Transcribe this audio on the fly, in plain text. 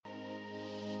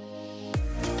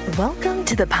Welcome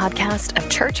to the podcast of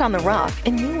Church on the Rock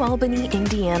in New Albany,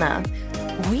 Indiana.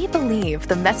 We believe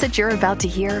the message you're about to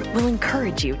hear will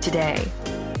encourage you today.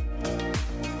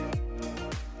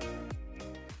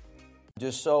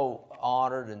 Just so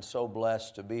honored and so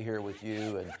blessed to be here with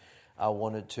you, and I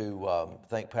wanted to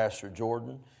thank Pastor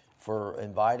Jordan for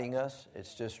inviting us.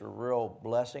 It's just a real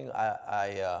blessing.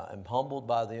 I am humbled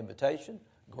by the invitation,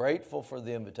 grateful for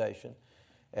the invitation,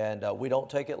 and we don't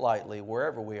take it lightly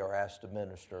wherever we are asked to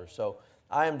minister. So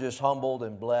I am just humbled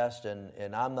and blessed,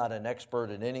 and I'm not an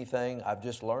expert in anything. I've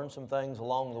just learned some things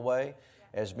along the way,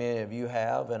 as many of you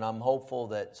have, and I'm hopeful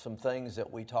that some things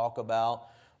that we talk about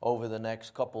over the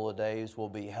next couple of days will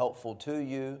be helpful to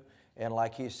you. And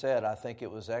like he said, I think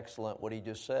it was excellent what he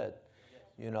just said.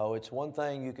 You know, it's one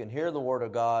thing you can hear the Word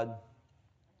of God,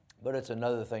 but it's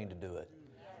another thing to do it.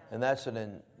 And that's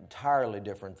an entirely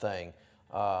different thing.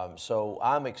 So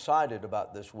I'm excited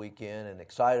about this weekend and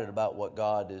excited about what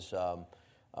God is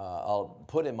I'll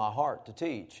put in my heart to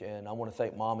teach. And I want to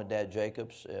thank Mom and Dad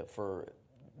Jacobs for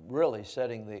really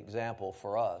setting the example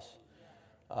for us,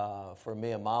 for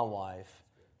me and my wife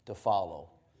to follow.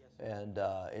 And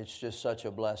it's just such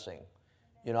a blessing.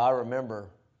 You know, I remember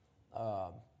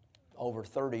over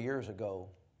 30 years ago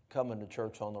coming to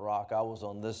Church on the Rock. I was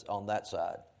on that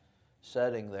side,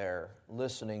 sitting there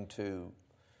listening to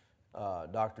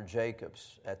Dr.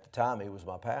 Jacobs. At the time, he was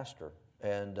my pastor,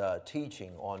 and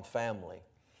teaching on family.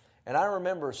 And I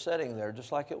remember sitting there,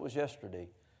 just like it was yesterday,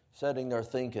 sitting there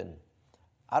thinking,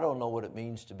 I don't know what it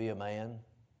means to be a man.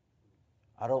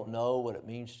 I don't know what it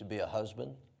means to be a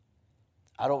husband.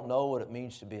 I don't know what it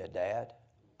means to be a dad.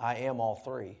 I am all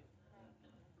three.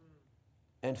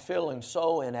 And feeling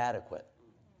so inadequate.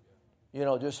 You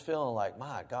know, just feeling like,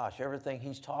 my gosh, everything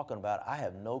he's talking about, I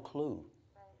have no clue.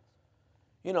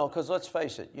 You know, because let's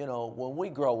face it, you know, when we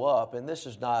grow up, and this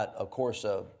is not, of course,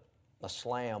 a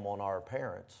slam on our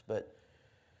parents, but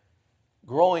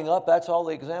growing up, that's all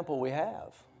the example we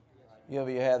have. You know,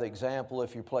 you have example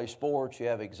if you play sports, you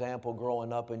have example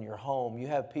growing up in your home. You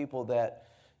have people that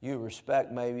you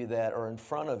respect maybe that are in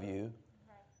front of you,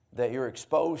 that you're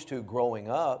exposed to growing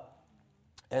up,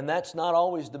 and that's not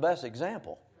always the best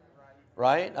example,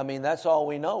 right? I mean, that's all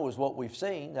we know is what we've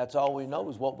seen. That's all we know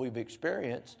is what we've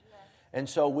experienced. And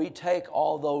so we take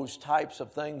all those types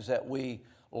of things that we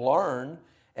learn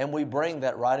and we bring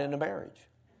that right into marriage.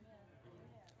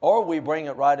 Or we bring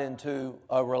it right into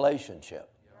a relationship.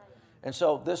 And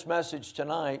so this message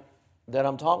tonight that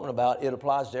I'm talking about, it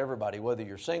applies to everybody, whether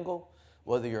you're single,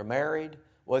 whether you're married,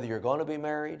 whether you're going to be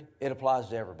married, it applies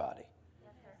to everybody.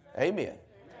 Amen.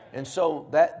 And so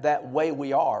that way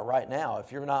we are right now,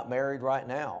 if you're not married right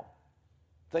now,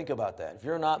 think about that. If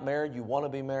you're not married, you want to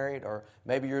be married, or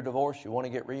maybe you're divorced, you want to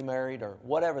get remarried, or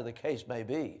whatever the case may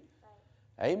be.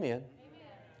 Amen.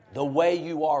 The way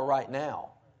you are right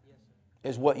now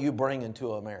is what you bring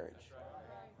into a marriage.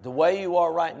 The way you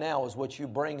are right now is what you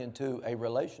bring into a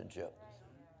relationship.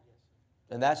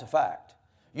 And that's a fact.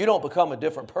 You don't become a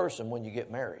different person when you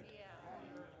get married.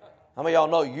 How many of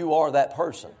y'all know you are that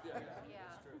person?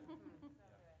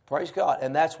 Praise God.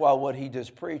 And that's why what he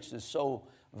just preached is so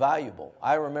valuable.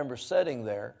 I remember sitting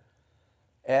there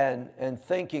and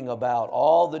thinking about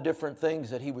all the different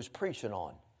things that he was preaching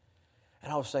on.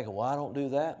 And I was thinking, well, I don't do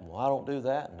that, and well, I don't do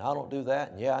that, and I don't do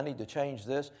that, and yeah, I need to change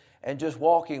this. And just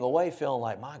walking away feeling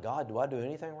like, my God, do I do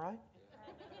anything right?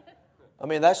 I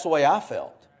mean, that's the way I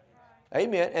felt.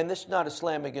 Amen. And this is not a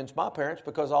slam against my parents,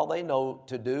 because all they know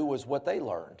to do was what they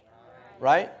learned,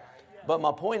 right? But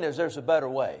my point is there's a better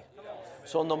way.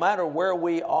 So no matter where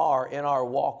we are in our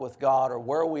walk with God or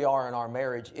where we are in our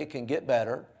marriage, it can get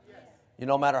better. You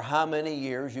know, no matter how many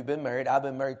years you've been married. I've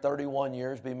been married 31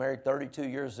 years, be married 32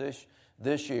 years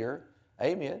this year.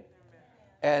 Amen.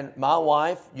 And my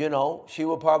wife, you know, she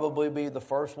will probably be the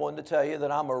first one to tell you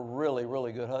that I'm a really,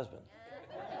 really good husband.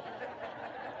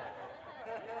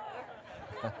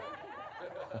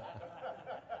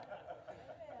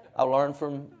 I learned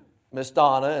from Miss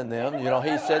Donna and them, you know,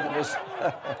 he said that Miss...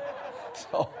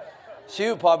 So she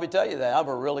would probably tell you that I'm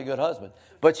a really good husband.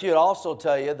 But she would also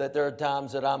tell you that there are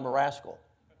times that I'm a rascal.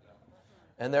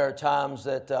 And there are times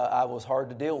that I was hard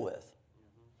to deal with.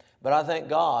 But I thank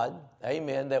God,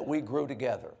 amen, that we grew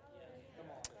together.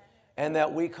 And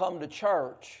that we come to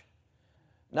church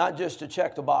not just to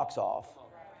check the box off.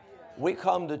 We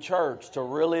come to church to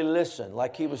really listen,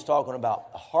 like he was talking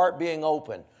about, heart being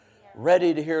open,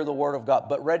 ready to hear the Word of God,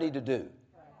 but ready to do.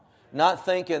 Not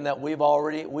thinking that we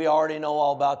already know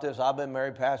all about this. I've been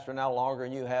married, pastor, now longer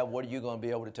than you have. What are you going to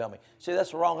be able to tell me? See,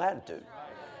 that's the wrong attitude.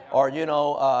 Or,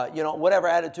 whatever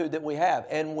attitude that we have.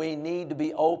 And we need to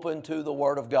be open to the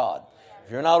Word of God.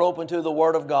 If you're not open to the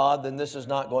Word of God, then this is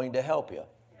not going to help you.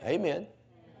 Amen.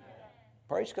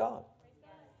 Praise God.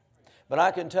 But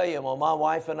I can tell you, when my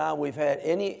wife and I, we've had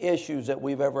any issues that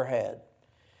we've ever had,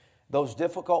 those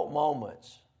difficult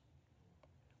moments,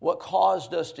 what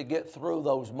caused us to get through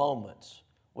those moments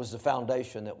was the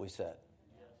foundation that we set.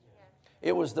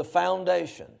 It was the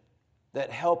foundation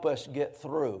that helped us get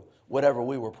through whatever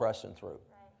we were pressing through.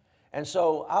 And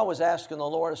so I was asking the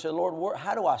Lord, I said, Lord,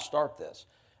 how do I start this?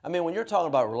 I mean, when you're talking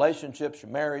about relationships,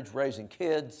 your marriage, raising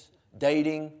kids,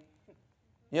 dating,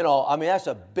 that's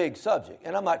a big subject.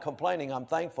 And I'm not complaining. I'm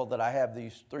thankful that I have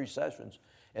these 3 sessions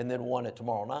and then one at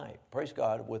tomorrow night. Praise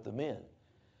God, with the men.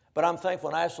 But I'm thankful,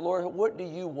 and I asked the Lord, what do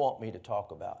you want me to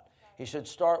talk about? He said,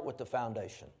 start with the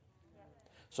foundation.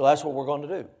 So that's what we're going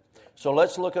to do. So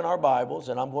let's look in our Bibles,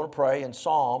 and I'm going to pray in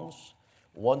Psalms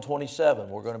 127.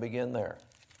 We're going to begin there.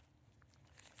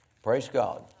 Praise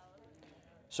God.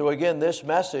 So again, this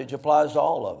message applies to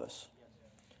all of us.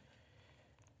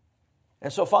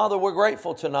 And so, Father, we're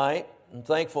grateful tonight and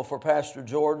thankful for Pastor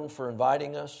Jordan for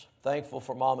inviting us. Thankful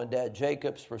for Mom and Dad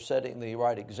Jacobs for setting the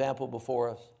right example before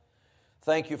us.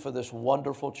 Thank you for this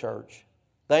wonderful church.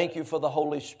 Thank you for the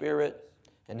Holy Spirit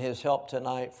and His help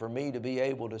tonight for me to be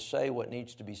able to say what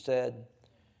needs to be said,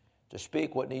 to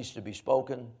speak what needs to be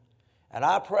spoken. And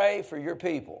I pray for your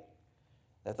people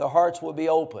that their hearts will be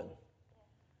open,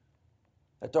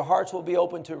 that their hearts will be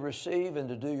open to receive and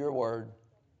to do your word.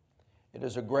 It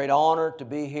is a great honor to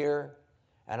be here,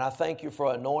 and I thank you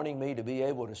for anointing me to be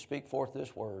able to speak forth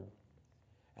this word.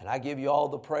 And I give you all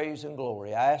the praise and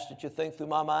glory. I ask that you think through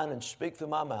my mind and speak through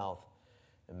my mouth,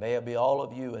 and may it be all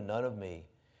of you and none of me.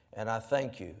 And I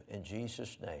thank you in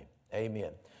Jesus' name.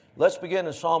 Amen. Let's begin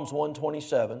in Psalms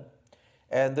 127,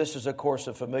 and this is, of course,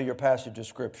 a familiar passage of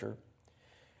Scripture.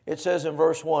 It says in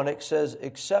verse 1, it says,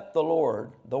 except the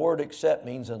Lord, the word except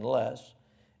means unless,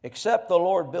 except the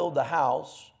Lord build the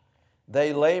house,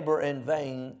 they labor in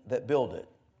vain that build it.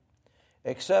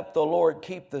 Except the Lord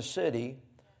keep the city,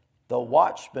 the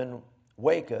watchman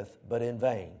waketh, but in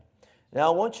vain.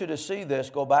 Now I want you to see this,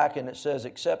 go back, and it says,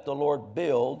 except the Lord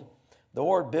build. The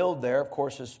word build there, of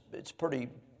course, it's pretty,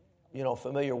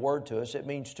 familiar word to us. It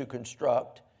means to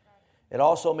construct. It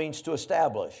also means to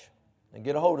establish. And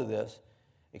get a hold of this.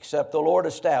 Except the Lord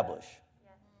establish.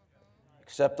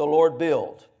 Except the Lord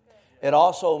build. It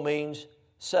also means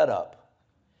set up.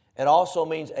 It also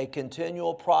means a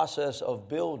continual process of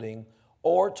building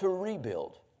or to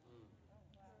rebuild.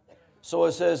 So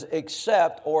it says,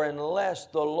 except or unless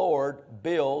the Lord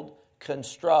build,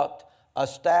 construct,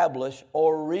 establish,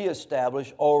 or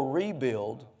reestablish, or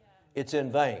rebuild, it's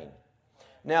in vain.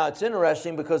 Now, it's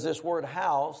interesting because this word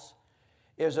house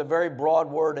is a very broad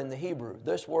word in the Hebrew.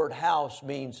 This word house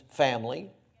means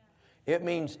family. It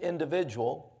means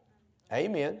individual.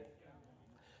 Amen.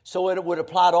 So it would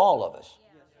apply to all of us.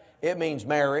 It means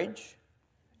marriage.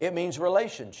 It means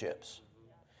relationships.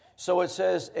 So it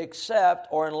says, except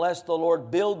or unless the Lord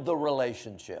build the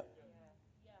relationship,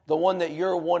 the one that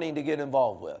you're wanting to get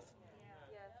involved with.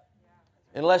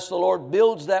 Unless the Lord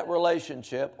builds that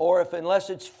relationship, or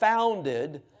unless it's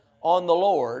founded on the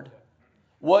Lord,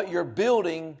 what you're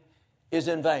building is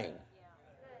in vain.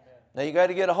 Now you got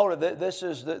to get a hold of it. This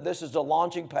is the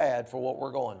launching pad for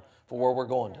where we're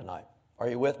going tonight. Are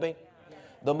you with me?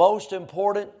 The most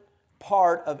important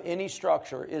part of any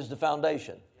structure is the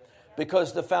foundation,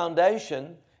 because the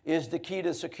foundation is the key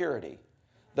to security.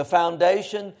 The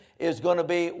foundation is going to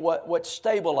be what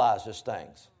stabilizes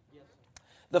things.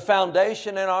 The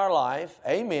foundation in our life,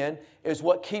 amen, is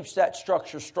what keeps that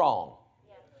structure strong.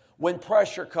 When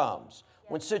pressure comes,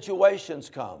 when situations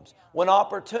come, when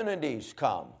opportunities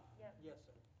come,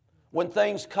 when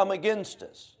things come against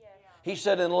us. He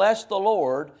said, unless the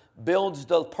Lord builds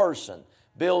the person,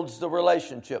 builds the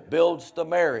relationship, builds the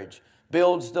marriage,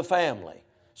 builds the family.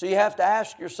 So you have to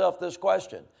ask yourself this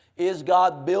question. Is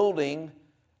God building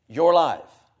your life?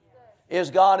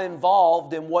 Is God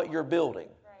involved in what you're building?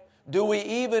 Do we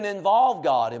even involve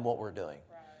God in what we're doing?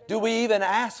 Do we even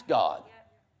ask God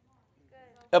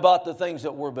about the things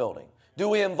that we're building? Do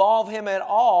we involve Him at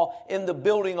all in the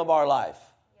building of our life?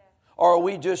 Or are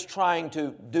we just trying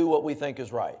to do what we think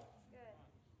is right?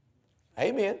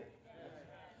 Amen.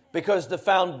 Because the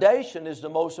foundation is the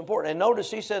most important. And notice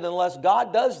he said, unless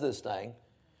God does this thing,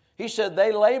 he said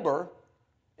they labor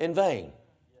in vain.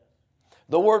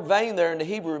 The word vain there in the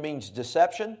Hebrew means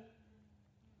deception,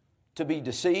 to be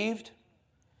deceived.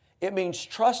 It means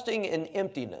trusting in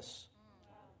emptiness.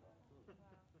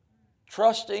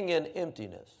 Trusting in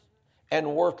emptiness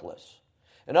and worthless.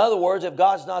 In other words, if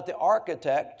God's not the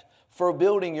architect for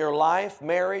building your life,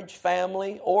 marriage,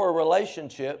 family, or a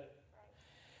relationship,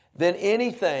 then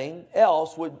anything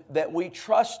else that we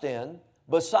trust in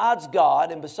besides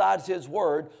God and besides His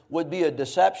Word would be a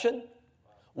deception,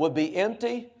 would be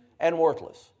empty and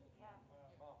worthless.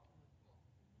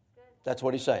 That's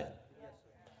what he's saying.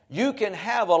 You can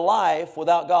have a life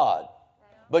without God,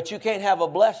 but you can't have a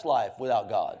blessed life without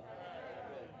God.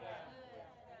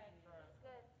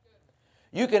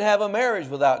 You can have a marriage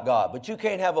without God, but you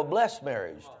can't have a blessed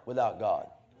marriage without God.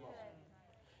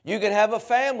 You can have a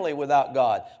family without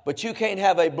God, but you can't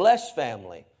have a blessed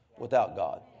family without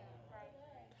God.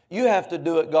 You have to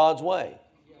do it God's way.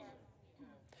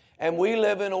 And we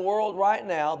live in a world right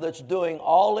now that's doing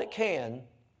all it can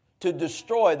to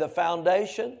destroy the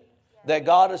foundation that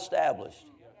God established.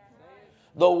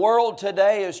 The world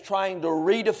today is trying to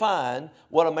redefine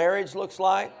what a marriage looks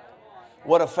like,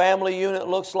 what a family unit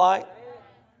looks like.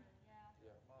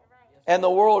 And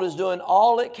the world is doing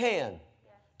all it can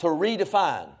to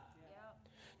redefine,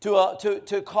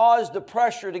 to cause the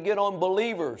pressure to get on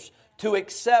believers to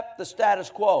accept the status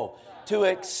quo, to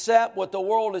accept what the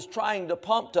world is trying to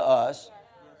pump to us.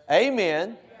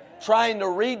 Amen. Trying to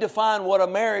redefine what a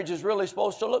marriage is really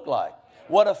supposed to look like,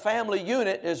 what a family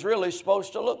unit is really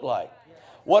supposed to look like,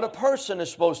 what a person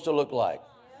is supposed to look like.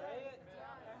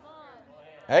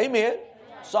 Amen.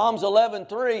 Psalms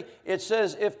 11:3, it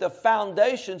says, if the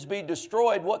foundations be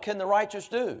destroyed, what can the righteous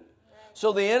do?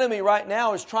 So the enemy right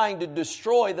now is trying to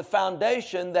destroy the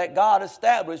foundation that God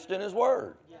established in His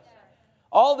Word.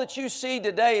 All that you see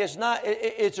today is not,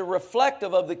 it's a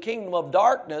reflective of the kingdom of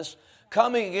darkness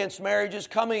coming against marriages,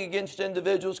 coming against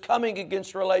individuals, coming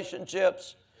against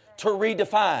relationships to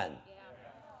redefine.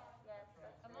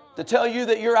 To tell you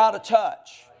that you're out of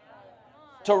touch.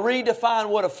 To redefine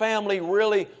what a family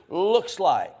really looks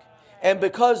like. And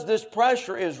because this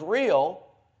pressure is real,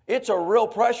 it's a real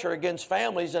pressure against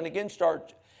families and against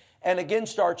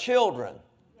our children.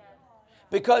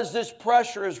 Because this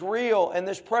pressure is real and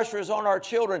this pressure is on our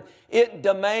children, it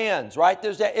demands, right?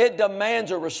 It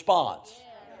demands a response.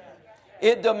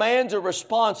 It demands a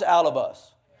response out of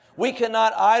us. We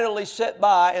cannot idly sit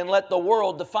by and let the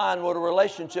world define what a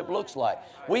relationship looks like.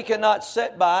 We cannot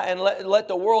sit by and let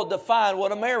the world define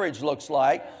what a marriage looks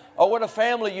like, or what a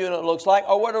family unit looks like,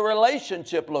 or what a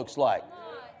relationship looks like.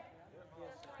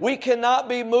 We cannot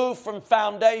be moved from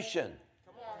foundation,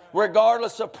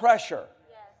 regardless of pressure.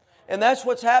 And that's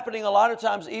what's happening a lot of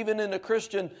times even in the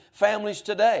Christian families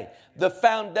today. The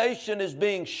foundation is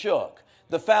being shook.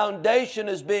 The foundation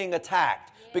is being attacked.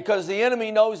 Because the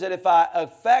enemy knows that if I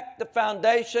affect the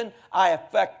foundation, I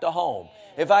affect the home.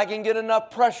 If I can get enough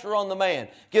pressure on the man,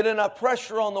 get enough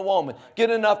pressure on the woman, get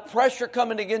enough pressure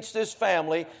coming against this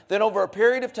family, then over a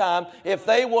period of time, if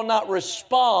they will not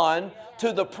respond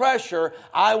to the pressure,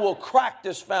 I will crack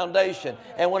this foundation.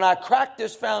 And when I crack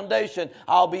this foundation,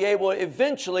 I'll be able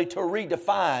eventually to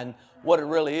redefine what it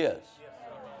really is.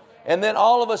 And then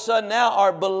all of a sudden now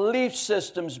our belief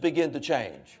systems begin to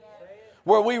change.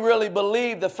 Where we really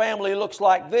believe the family looks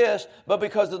like this, but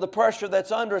because of the pressure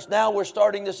that's under us, now we're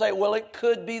starting to say, well, it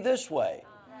could be this way.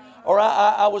 Or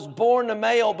I was born a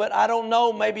male, but I don't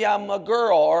know, maybe I'm a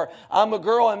girl. Or I'm a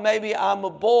girl and maybe I'm a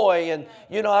boy. And,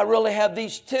 I really have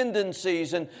these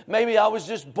tendencies. And maybe I was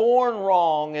just born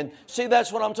wrong. And see,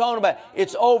 that's what I'm talking about.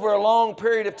 It's over a long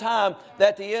period of time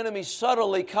that the enemy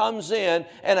subtly comes in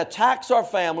and attacks our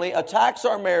family, attacks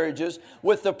our marriages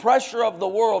with the pressure of the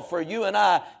world for you and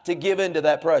I to give into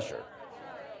that pressure.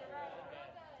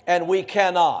 And we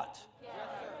cannot.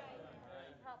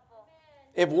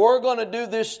 If we're going to do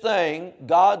this thing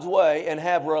God's way and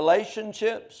have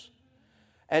relationships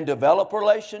and develop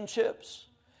relationships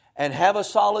and have a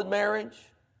solid marriage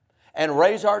and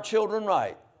raise our children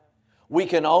right, we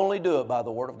can only do it by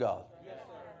the Word of God.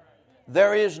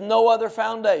 There is no other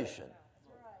foundation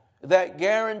that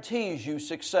guarantees you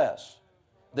success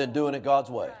than doing it God's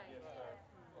way.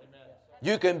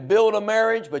 You can build a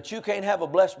marriage, but you can't have a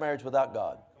blessed marriage without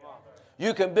God.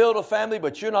 You can build a family,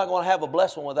 but you're not going to have a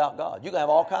blessed one without God. You can have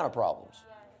all kinds of problems.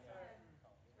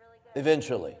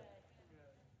 Eventually.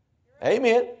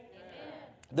 Amen.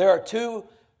 There are two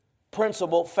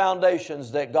principal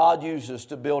foundations that God uses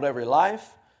to build every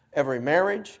life, every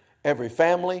marriage, every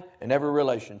family, and every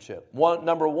relationship.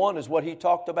 Number one is what he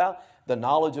talked about, the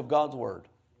knowledge of God's Word.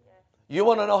 You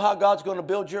want to know how God's going to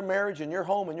build your marriage and your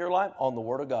home and your life? On the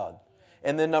Word of God.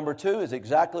 And then number two is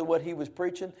exactly what he was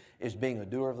preaching, is being a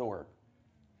doer of the Word.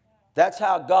 That's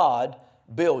how God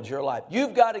builds your life.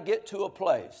 You've got to get to a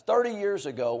place. 30 years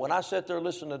ago, when I sat there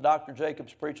listening to Dr.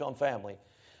 Jacobs preach on family,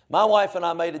 my wife and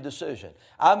I made a decision.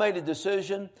 I made a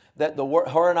decision that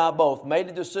her and I both made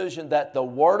a decision that the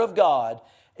Word of God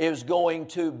is going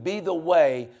to be the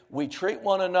way we treat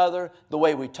one another, the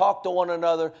way we talk to one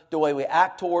another, the way we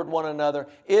act toward one another.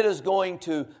 It is going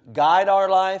to guide our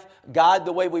life, guide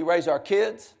the way we raise our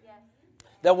kids.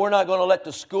 That we're not going to let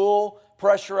the school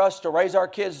pressure us to raise our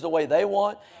kids the way they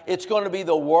want. It's going to be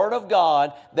the Word of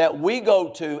God that we go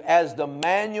to as the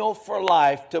manual for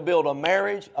life to build a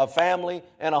marriage, a family,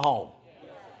 and a home.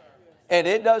 And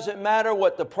it doesn't matter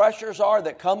what the pressures are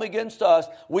that come against us.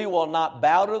 We will not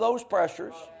bow to those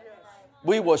pressures.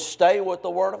 We will stay with the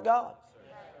Word of God.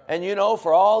 And you know,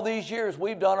 for all these years,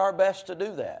 we've done our best to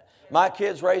do that. My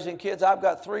kids raising kids, I've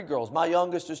got 3 girls. My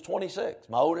youngest is 26.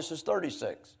 My oldest is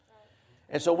 36.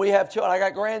 And so we have children. I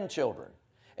got grandchildren.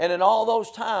 And in all those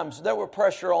times, there were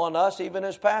pressure on us, even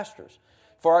as pastors,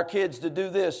 for our kids to do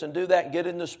this and do that and get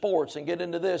into sports and get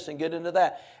into this and get into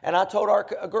that. And I told our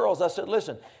girls, I said,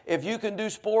 listen, if you can do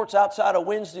sports outside of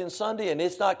Wednesday and Sunday and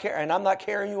and I'm not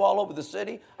carrying you all over the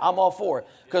city, I'm all for it.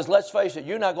 Because let's face it,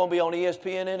 you're not going to be on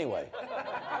ESPN anyway.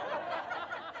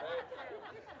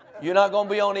 You're not going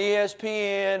to be on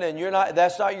ESPN, and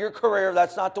that's not your career.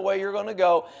 That's not the way you're going to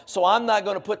go. So I'm not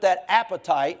going to put that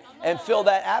appetite and fill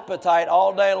that appetite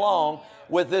all day long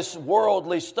with this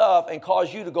worldly stuff and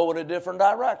cause you to go in a different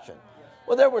direction.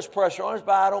 Well, there was pressure on us,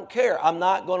 but I don't care. I'm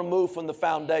not going to move from the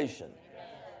foundation.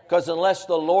 Because unless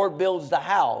the Lord builds the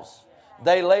house,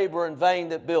 they labor in vain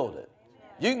that build it.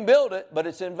 You can build it, but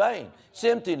it's in vain. It's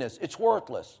emptiness. It's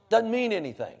worthless. Doesn't mean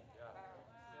anything.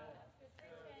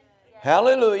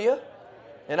 Hallelujah.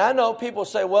 And I know people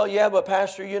say, well, yeah, but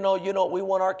Pastor, you know, we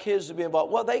want our kids to be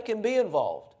involved. Well, they can be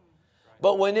involved.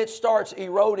 But when it starts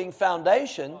eroding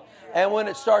foundation and when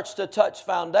it starts to touch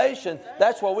foundation,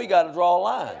 that's where we got to draw a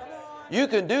line. You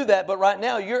can do that, but right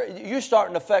now you're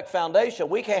starting to affect foundation.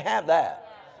 We can't have that.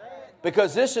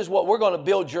 Because this is what we're going to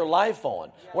build your life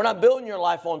on. We're not building your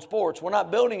life on sports. We're not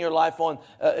building your life on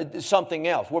something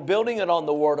else. We're building it on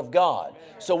the Word of God.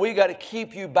 So we got to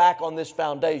keep you back on this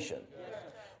foundation.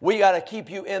 We got to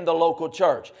keep you in the local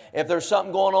church. If there's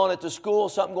something going on at the school,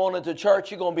 something going on at the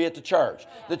church, you're going to be at the church.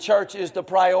 The church is the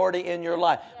priority in your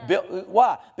life.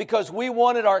 Why? Because we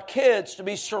wanted our kids to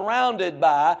be surrounded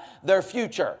by their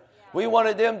future. We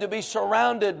wanted them to be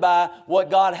surrounded by what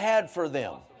God had for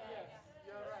them.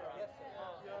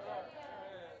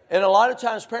 And a lot of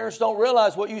times parents don't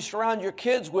realize what you surround your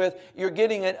kids with, you're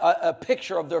getting a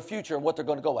picture of their future and what they're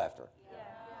going to go after.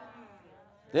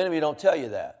 The enemy don't tell you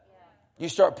that. You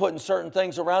start putting certain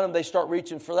things around them, they start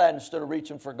reaching for that instead of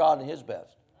reaching for God and His best.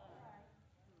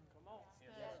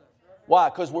 Why?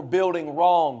 Because we're building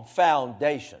wrong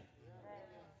foundation.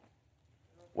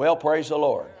 Well, praise the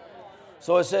Lord.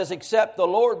 So it says, except the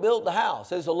Lord build the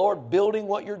house. Is the Lord building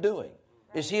what you're doing?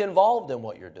 Is He involved in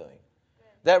what you're doing?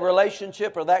 That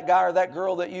relationship or that guy or that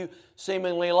girl that you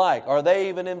seemingly like, are they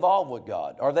even involved with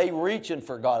God? Are they reaching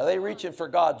for God? Are they reaching for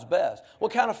God's best?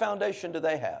 What kind of foundation do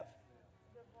they have?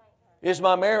 Is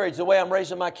my marriage, the way I'm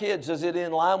raising my kids, is it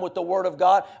in line with the Word of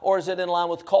God, or is it in line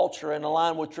with culture and in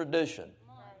line with tradition?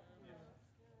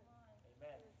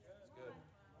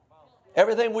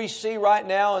 Everything we see right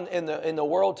now in the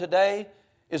world today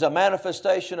is a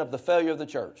manifestation of the failure of the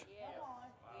church.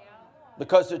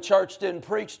 Because the church didn't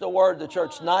preach the Word, the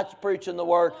church not preaching the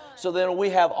Word, so then we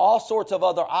have all sorts of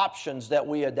other options that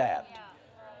we adapt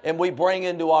and we bring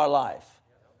into our life.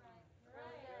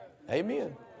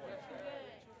 Amen.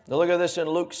 Now look at this in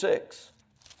Luke 6.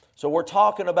 So we're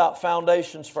talking about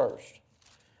foundations first.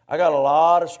 I got a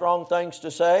lot of strong things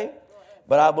to say,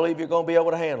 but I believe you're going to be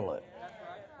able to handle it.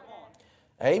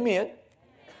 Amen.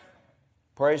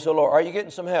 Praise the Lord. Are you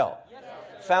getting some help?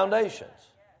 Foundations.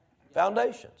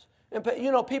 Foundations. And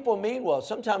you know, people mean well.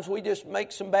 Sometimes we just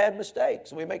make some bad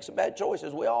mistakes and we make some bad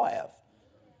choices. We all have.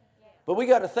 But we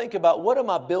got to think about, what am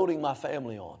I building my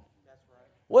family on?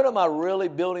 What am I really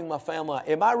building my family on?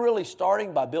 Am I really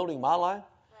starting by building my life?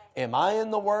 Am I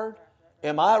in the Word?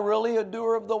 Am I really a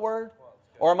doer of the Word?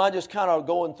 Or am I just kind of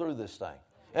going through this thing?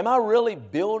 Am I really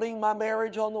building my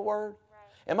marriage on the Word?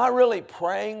 Am I really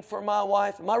praying for my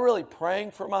wife? Am I really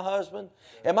praying for my husband?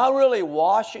 Am I really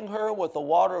washing her with the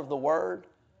water of the Word?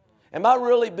 Am I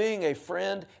really being a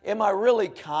friend? Am I really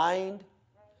kind?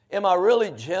 Am I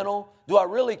really gentle? Do I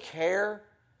really care?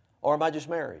 Or am I just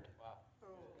married?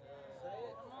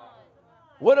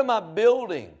 What am I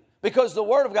building? Because the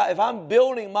Word of God, if I'm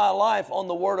building my life on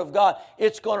the Word of God,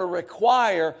 it's going to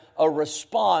require a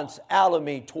response out of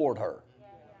me toward her.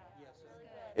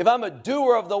 If I'm a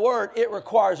doer of the Word, it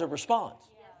requires a response.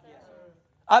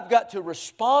 I've got to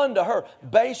respond to her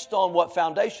based on what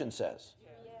foundation says.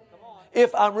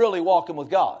 If I'm really walking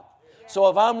with God. So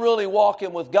if I'm really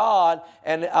walking with God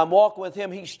and I'm walking with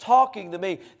Him, He's talking to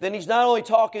me. Then He's not only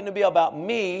talking to me about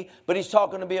me, but He's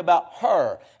talking to me about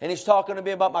her. And He's talking to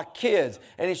me about my kids.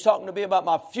 And He's talking to me about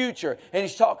my future. And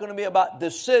He's talking to me about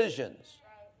decisions.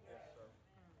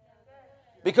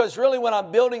 Because really when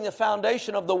I'm building the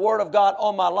foundation of the Word of God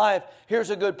on my life, here's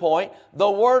a good point.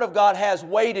 The Word of God has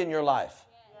weight in your life.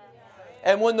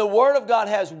 And when the Word of God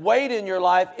has weight in your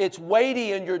life, it's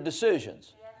weighty in your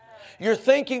decisions. You're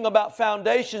thinking about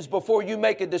foundations before you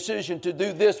make a decision to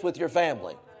do this with your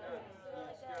family.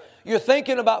 You're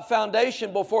thinking about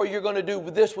foundation before you're going to do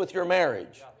this with your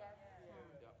marriage.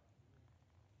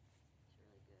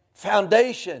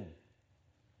 Foundation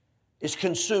is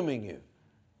consuming you.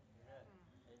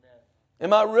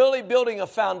 Am I really building a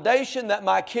foundation that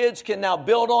my kids can now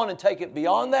build on and take it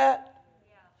beyond that?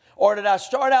 Or did I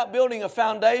start out building a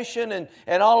foundation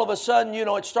and all of a sudden,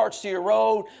 it starts to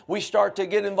erode. We start to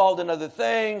get involved in other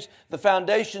things. The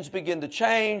foundations begin to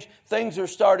change. Things are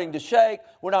starting to shake.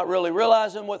 We're not really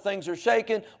realizing what things are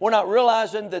shaking. We're not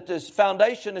realizing that this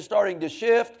foundation is starting to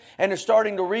shift and is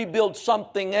starting to rebuild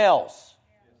something else.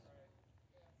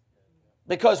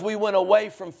 Because we went away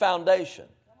from foundation.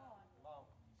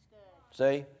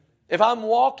 See? If I'm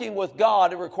walking with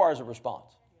God, it requires a response.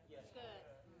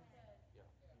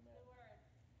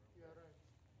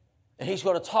 And He's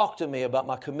going to talk to me about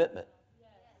my commitment.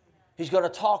 He's going to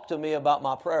talk to me about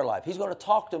my prayer life. He's going to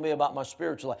talk to me about my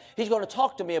spiritual life. He's going to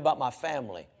talk to me about my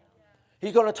family.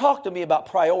 He's going to talk to me about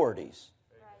priorities.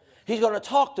 He's going to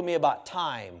talk to me about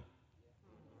time.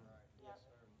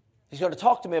 He's going to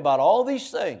talk to me about all these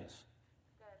things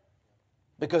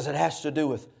because it has to do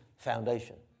with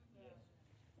foundation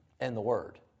and the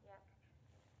Word.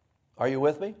 Are you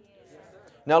with me?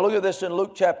 Now look at this in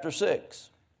Luke chapter 6.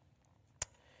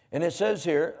 And it says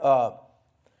here,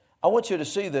 I want you to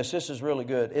see this. This is really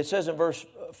good. It says in verse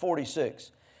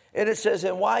 46, and it says,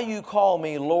 and why you call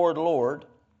me Lord, Lord,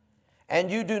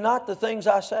 and you do not the things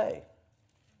I say.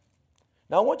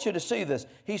 Now I want you to see this.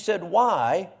 He said,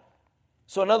 why?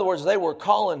 So in other words, they were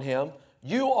calling Him,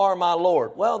 you are my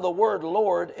Lord. Well, the word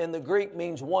Lord in the Greek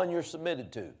means one you're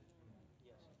submitted to.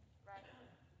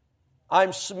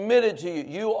 I'm submitted to you.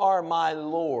 You are my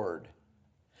Lord.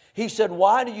 He said,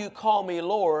 why do you call me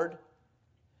Lord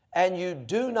and you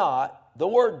do not? The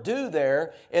word do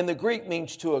there in the Greek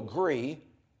means to agree.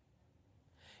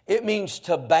 It means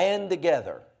to band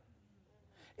together.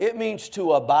 It means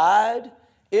to abide.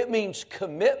 It means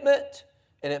commitment.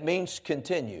 And it means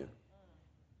continue.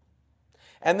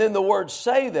 And then the word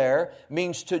say there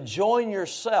means to join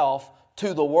yourself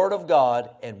to the Word of God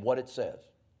and what it says.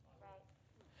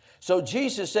 So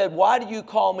Jesus said, why do you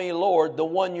call me Lord, the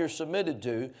one you're submitted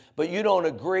to, but you don't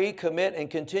agree, commit, and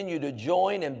continue to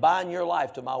join and bind your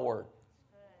life to my word?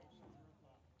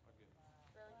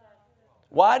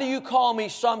 Why do you call me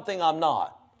something I'm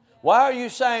not? Why are you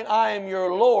saying I am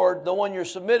your Lord, the one you're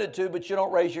submitted to, but you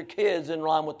don't raise your kids in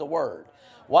line with the word?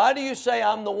 Why do you say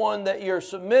I'm the one that you're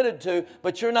submitted to,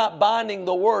 but you're not binding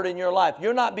the word in your life?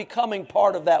 You're not becoming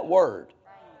part of that word.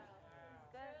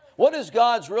 What is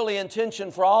God's really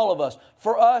intention for all of us?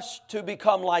 For us to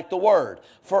become like the Word.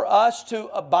 For us to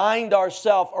bind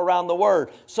ourselves around the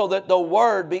Word so that the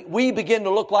Word, we begin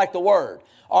to look like the Word.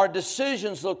 Our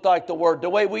decisions look like the Word. The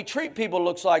way we treat people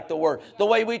looks like the Word. The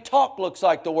way we talk looks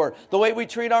like the Word. The way we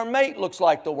treat our mate looks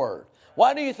like the Word.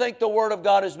 Why do you think the Word of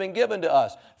God has been given to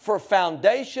us? For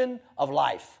foundation of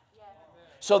life.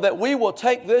 So that we will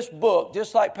take this book,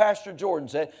 just like Pastor Jordan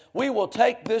said, we will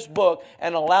take this book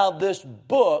and allow this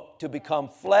book to become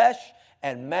flesh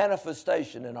and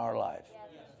manifestation in our life.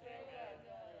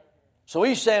 So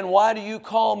he's saying, why do you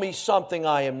call me something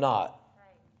I am not?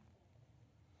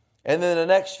 And then the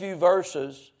next few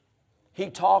verses, he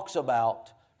talks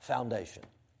about foundation.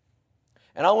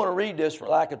 And I want to read this for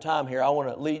lack of time here. I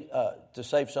want to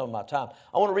save some of my time.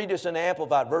 I want to read this in the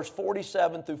Amplified, verse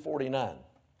 47 through 49.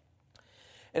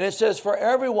 And it says, for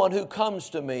everyone who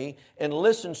comes to me and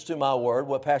listens to my word,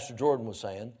 what Pastor Jordan was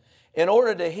saying, in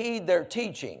order to heed their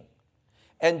teaching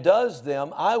and does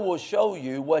them, I will show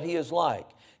you what he is like.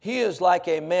 He is like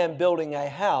a man building a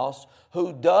house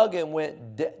who dug and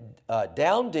went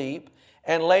down deep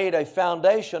and laid a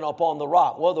foundation upon the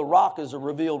rock. Well, the rock is a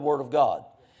revealed word of God.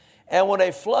 And when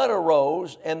a flood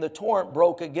arose and the torrent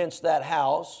broke against that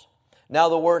house, now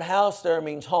the word house there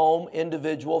means home,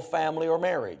 individual, family, or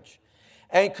marriage,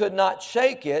 and could not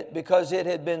shake it because it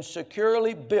had been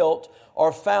securely built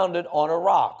or founded on a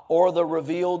rock or the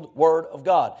revealed word of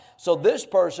God. So this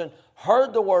person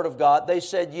heard the word of God. They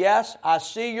said, yes, I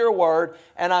see your word,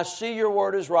 and I see your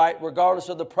word is right regardless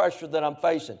of the pressure that I'm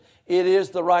facing. It is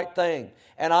the right thing.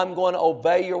 And I'm going to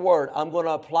obey your word. I'm going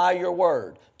to apply your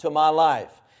word to my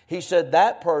life. He said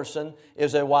that person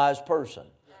is a wise person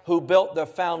who built the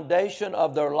foundation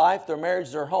of their life, their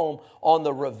marriage, their home on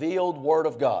the revealed word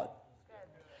of God.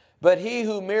 But he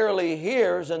who merely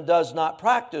hears and does not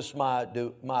practice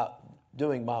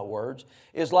doing my words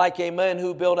is like a man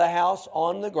who built a house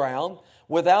on the ground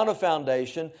without a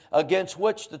foundation, against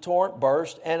which the torrent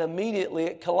burst, and immediately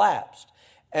it collapsed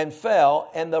and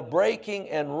fell, and the breaking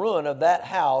and ruin of that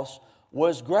house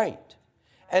was great.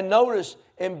 And notice,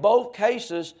 in both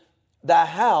cases, the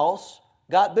house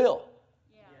got built.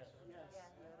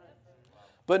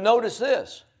 But notice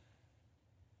this.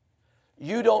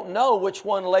 You don't know which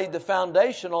one laid the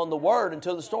foundation on the word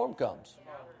until the storm comes.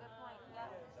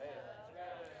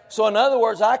 So in other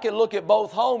words, I can look at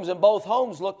both homes and both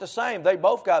homes look the same. They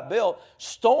both got built.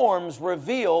 Storms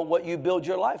reveal what you build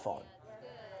your life on.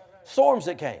 Storms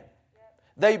that came.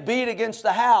 They beat against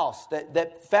the house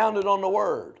that founded on the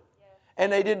word.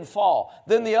 And they didn't fall.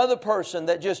 Then the other person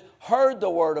that just heard the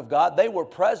word of God, they were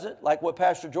present, like what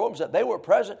Pastor Jordan said. They were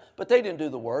present, but they didn't do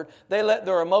the word. They let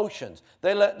their emotions,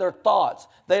 they let their thoughts,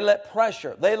 they let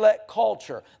pressure, they let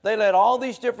culture, they let all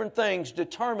these different things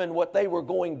determine what they were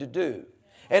going to do.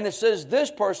 And it says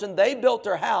this person, they built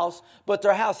their house, but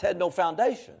their house had no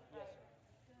foundation.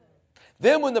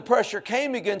 Then when the pressure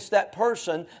came against that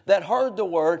person that heard the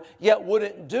word, yet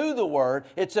wouldn't do the word,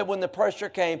 it said when the pressure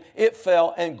came, it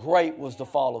fell, and great was the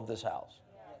fall of this house.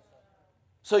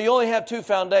 So you only have two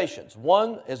foundations.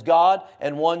 One is God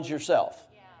and one's yourself.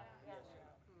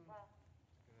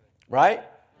 Right?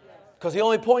 Because he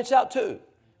only points out two.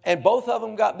 And both of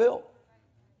them got built.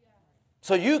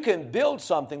 So you can build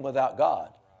something without God.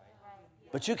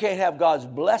 But you can't have God's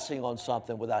blessing on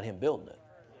something without Him building it.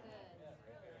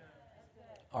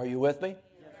 Are you with me?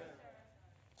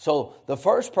 So the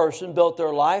first person built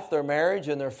their life, their marriage,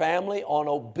 and their family on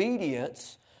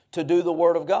obedience to do the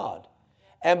Word of God.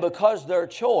 And because of their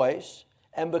choice,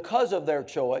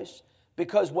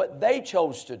 because what they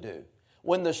chose to do,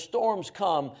 when the storms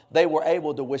come, they were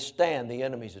able to withstand the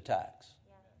enemy's attacks.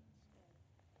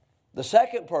 The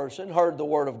second person heard the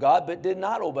Word of God, but did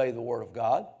not obey the Word of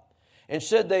God.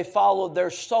 Instead, they followed their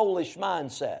soulish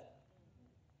mindset.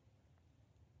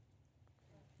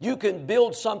 You can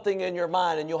build something in your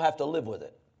mind and you'll have to live with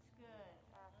it.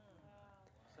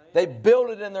 They build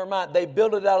it in their mind. They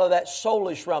build it out of that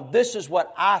soulish realm. This is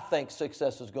what I think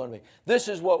success is going to be. This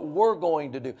is what we're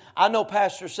going to do. I know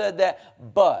Pastor said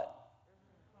that, but.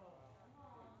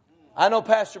 I know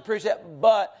Pastor preached that,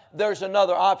 but there's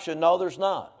another option. No, there's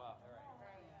not.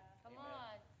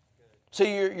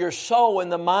 See, your soul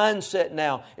and the mindset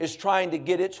now is trying to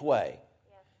get its way.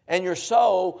 And your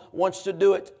soul wants to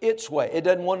do it its way. It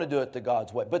doesn't want to do it the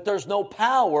God's way. But there's no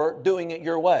power doing it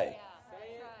your way.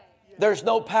 There's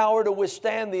no power to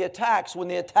withstand the attacks when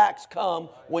the attacks come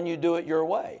when you do it your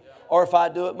way. Or if I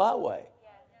do it my way.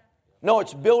 No,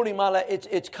 it's building my life.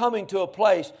 It's coming to a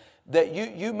place that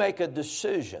you make a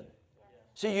decision.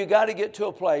 See, you got to get to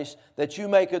a place that you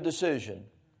make a decision.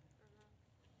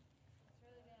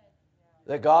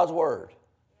 That God's Word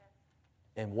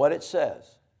and what it says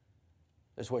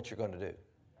is what you're going to do.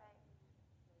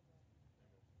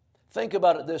 Think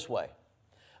about it this way.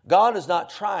 God is not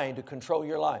trying to control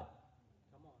your life.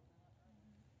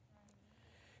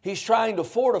 He's trying to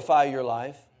fortify your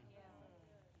life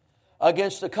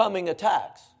against the coming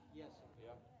attacks.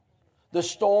 The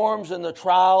storms and the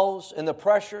trials and the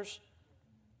pressures.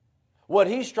 What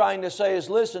He's trying to say is,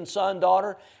 listen, son,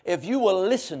 daughter, if you will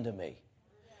listen to me,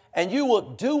 and you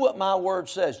will do what my word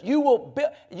says. You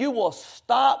will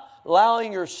stop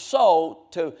allowing your soul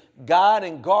to guide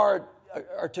and guard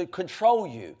or to control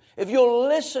you. If you'll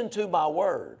listen to my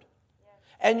word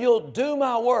and you'll do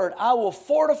my word, I will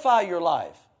fortify your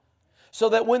life so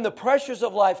that when the pressures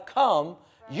of life come,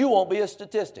 you won't be a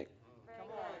statistic.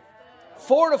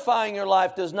 Fortifying your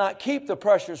life does not keep the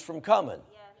pressures from coming.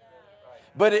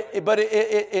 But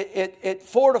it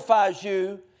fortifies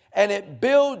you. And it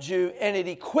builds you and it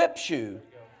equips you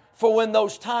for when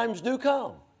those times do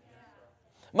come.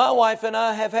 My wife and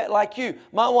I have had, like you,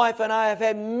 my wife and I have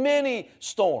had many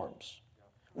storms.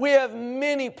 We have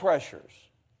many pressures.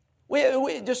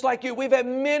 We just like you, we've had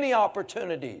many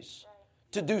opportunities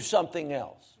to do something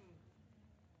else.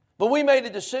 But we made a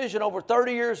decision over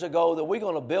 30 years ago that we're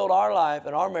going to build our life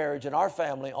and our marriage and our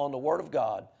family on the Word of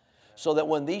God so that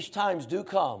when these times do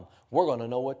come, we're going to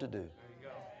know what to do.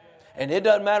 And it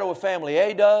doesn't matter what family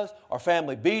A does or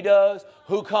family B does,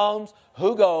 who comes,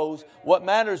 who goes. What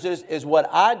matters is what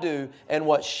I do and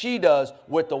what she does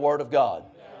with the Word of God.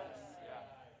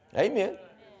 Amen.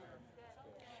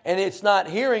 And it's not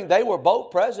hearing. They were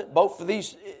both present. Both of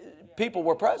these people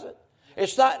were present.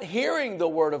 It's not hearing the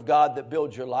Word of God that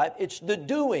builds your life. It's the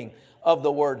doing of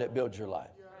the Word that builds your life.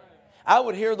 I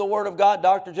would hear the Word of God.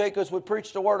 Dr. Jacobs would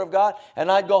preach the Word of God.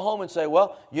 And I'd go home and say, well,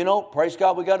 praise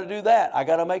God, we got to do that. I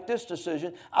got to make this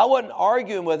decision. I wasn't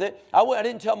arguing with it. I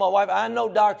didn't tell my wife, I know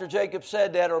Dr. Jacobs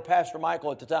said that, or Pastor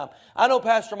Michael at the time. I know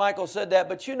Pastor Michael said that,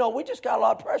 but we just got a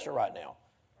lot of pressure right now.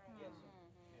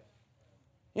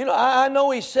 I know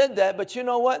he said that, but you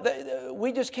know what?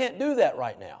 We just can't do that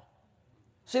right now.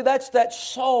 See, that's that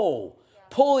soul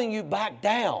pulling you back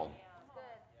down.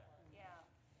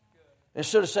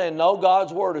 Instead of saying, no,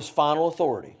 God's Word is final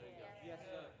authority.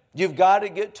 You've got to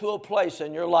get to a place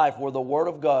in your life where the Word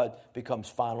of God becomes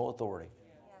final authority.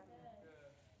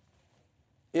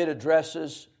 It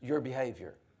addresses your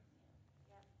behavior.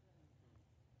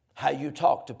 How you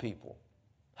talk to people.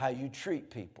 How you treat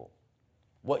people.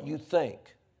 What you think.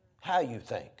 How you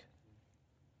think.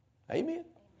 Amen?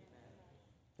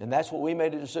 And that's what we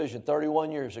made a decision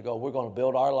 31 years ago. We're going to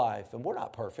build our life. And we're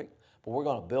not perfect, but we're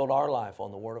going to build our life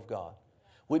on the Word of God.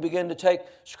 We began to take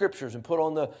scriptures and put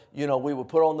on we would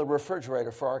put on the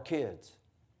refrigerator for our kids.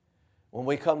 When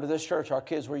we come to this church, our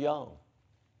kids were young.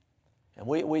 And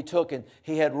we took, and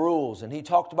he had rules, and he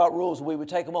talked about rules, and we would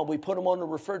take them on. We put them on the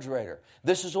refrigerator.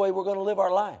 This is the way we're going to live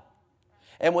our life.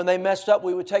 And when they messed up,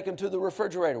 we would take them to the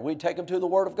refrigerator. We'd take them to the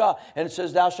Word of God. And it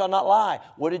says, thou shalt not lie.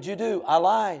 What did you do? I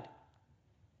lied.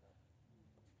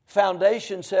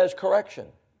 Foundation says correction.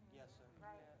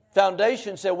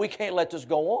 Foundation said we can't let this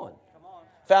go on.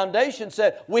 Foundation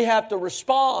said we have to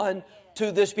respond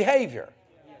to this behavior.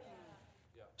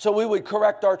 So we would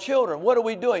correct our children. What are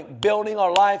we doing? Building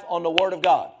our life on the Word of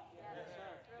God.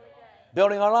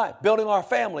 Building our life, building our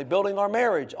family, building our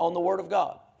marriage on the Word of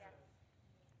God.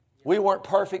 We weren't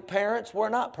perfect parents. We're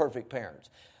not perfect parents.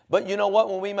 But you know what?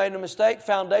 When we made a mistake,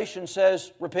 foundation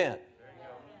says repent.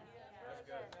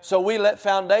 So we let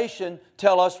foundation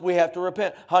tell us we have to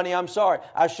repent. Honey, I'm sorry.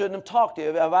 I shouldn't have talked to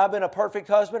you. Have I been a perfect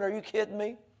husband? Are you kidding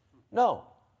me? No.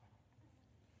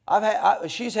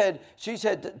 She's had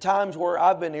times where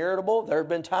I've been irritable. There have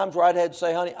been times where I'd had to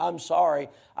say, honey, I'm sorry.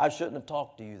 I shouldn't have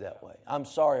talked to you that way. I'm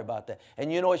sorry about that.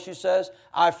 And you know what she says?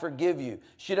 I forgive you.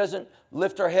 She doesn't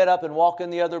lift her head up and walk in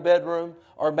the other bedroom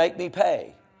or make me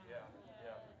pay.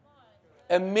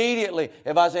 Immediately,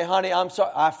 if I say, honey, I'm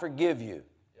sorry, I forgive you.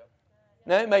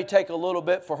 Now, it may take a little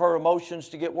bit for her emotions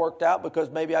to get worked out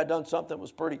because maybe I'd done something that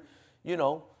was pretty,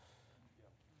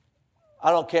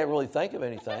 I can't really think of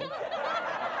anything.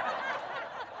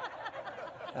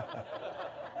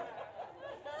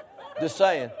 Just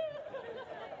saying.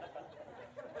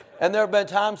 And there have been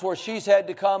times where she's had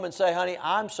to come and say, honey,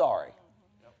 I'm sorry.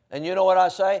 And you know what I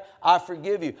say? I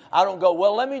forgive you. I don't go,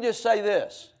 well, let me just say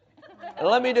this. And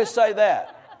let me just say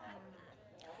that.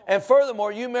 And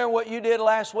furthermore, you remember what you did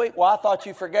last week? Well, I thought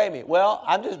you forgave me. Well,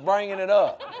 I'm just bringing it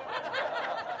up.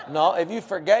 No, if you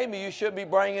forgave me, you should be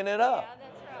bringing it up.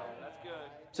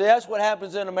 See, that's what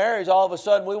happens in a marriage. All of a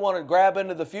sudden, we want to grab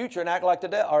into the future and act like the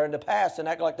devil, or in the past and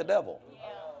act like the devil.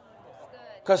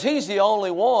 Because he's the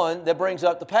only one that brings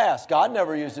up the past. God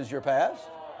never uses your past.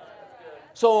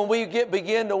 So when we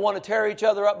begin to want to tear each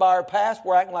other up by our past,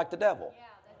 we're acting like the devil.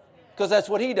 Because that's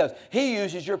what he does. He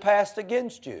uses your past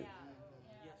against you.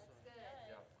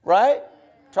 Right?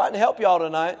 Trying to help y'all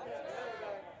tonight.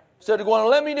 Instead of going,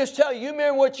 let me just tell you, you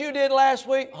remember what you did last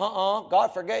week?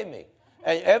 God forgave me.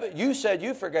 And you said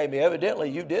you forgave me. Evidently,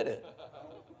 you did it.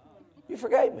 You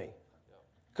forgave me.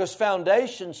 Because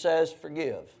foundation says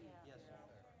forgive.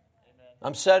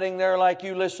 I'm sitting there like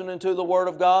you listening to the Word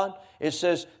of God. It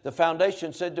says, the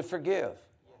foundation said to forgive.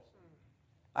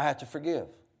 I have to forgive.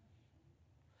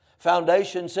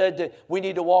 Foundation said that we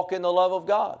need to walk in the love of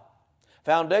God.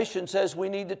 Foundation says we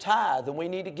need to tithe and we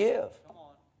need to give.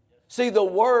 See, the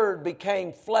Word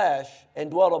became flesh and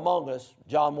dwelt among us,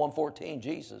 John 1:14,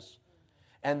 Jesus.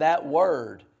 And that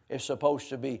Word is supposed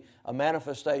to be a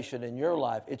manifestation in your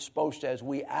life. It's supposed to, as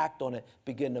we act on it,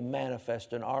 begin to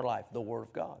manifest in our life, the Word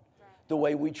of God. The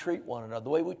way we treat one another, the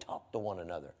way we talk to one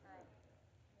another.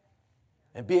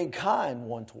 And being kind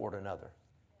one toward another.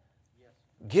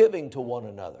 Giving to one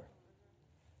another.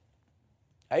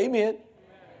 Amen.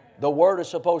 The Word is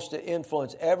supposed to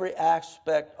influence every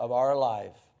aspect of our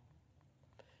life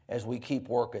as we keep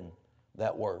working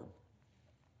that Word.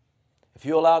 If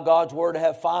you allow God's Word to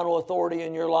have final authority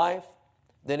in your life,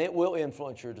 then it will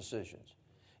influence your decisions.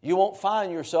 You won't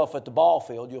find yourself at the ball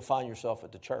field, you'll find yourself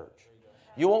at the church.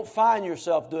 You won't find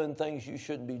yourself doing things you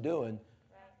shouldn't be doing.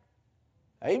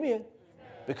 Amen.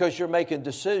 Because you're making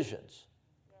decisions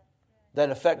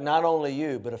that affect not only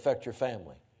you, but affect your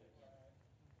family.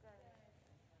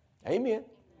 Amen.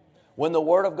 When the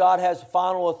Word of God has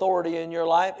final authority in your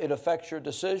life, it affects your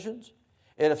decisions.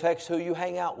 It affects who you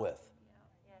hang out with.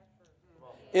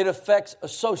 It affects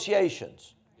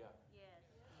associations.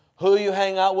 Who you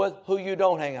hang out with, who you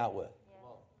don't hang out with.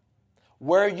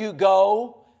 Where you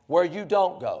go, where you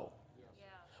don't go.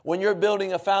 When you're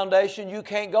building a foundation, you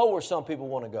can't go where some people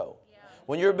want to go.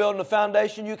 When you're building a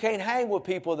foundation, you can't hang with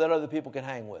people that other people can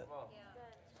hang with.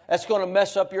 That's going to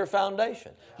mess up your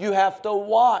foundation. You have to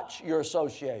watch your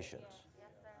associations.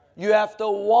 You have to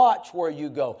watch where you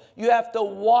go. You have to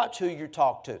watch who you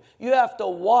talk to. You have to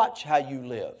watch how you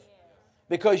live.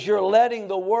 Because you're letting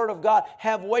the Word of God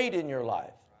have weight in your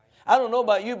life. I don't know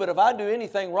about you, but if I do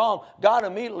anything wrong, God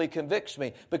immediately convicts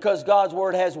me because God's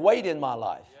Word has weight in my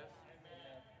life.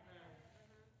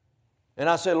 And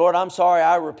I say, Lord, I'm sorry,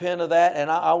 I repent of that, and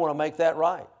I want to make that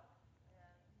right.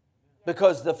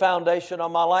 Because the foundation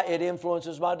of my life, it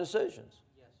influences my decisions.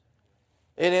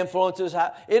 It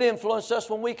influenced us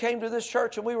when we came to this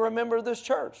church and we remember this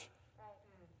church.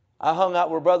 I hung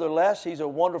out with Brother Les. He's a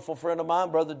wonderful friend of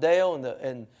mine. Brother Dale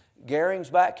and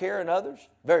Garing's back here and others.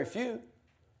 Very few.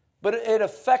 But it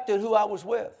affected who I was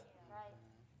with.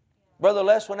 Brother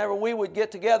Les, whenever we would get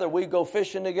together, we'd go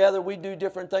fishing together. We'd do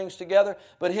different things together.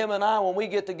 But him and I, when we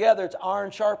get together, it's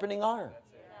iron sharpening iron.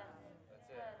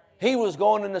 He was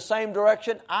going in the same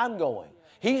direction I'm going.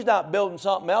 He's not building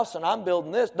something else and I'm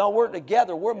building this. No, we're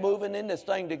together. We're moving in this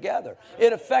thing together.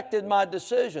 It affected my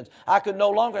decisions. I could no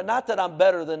longer, not that I'm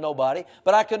better than nobody,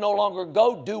 but I could no longer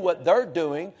go do what they're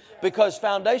doing because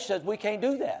foundation says we can't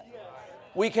do that.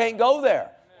 We can't go there.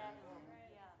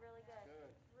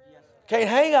 Can't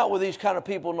hang out with these kind of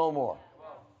people no more.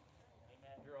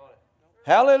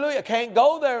 Hallelujah. Can't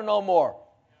go there no more.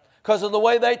 Because of the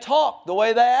way they talk, the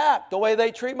way they act, the way they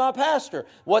treat my pastor,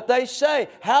 what they say,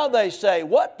 how they say,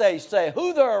 what they say,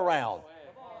 who they're around.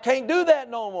 Can't do that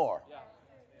no more.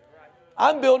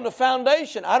 I'm building a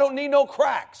foundation. I don't need no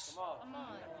cracks.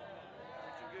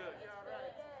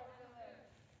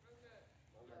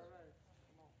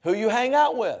 Who you hang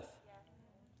out with,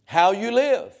 how you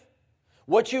live,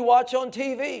 what you watch on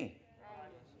TV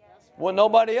when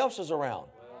nobody else is around.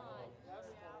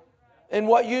 And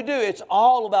what you do, it's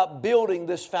all about building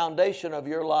this foundation of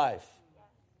your life.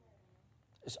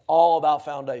 It's all about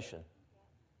foundation.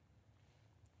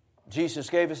 Jesus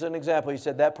gave us an example. He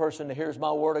said, that person that hears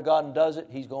my word of God and does it,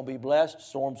 he's going to be blessed.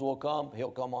 Storms will come.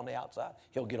 He'll come on the outside.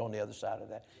 He'll get on the other side of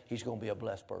that. He's going to be a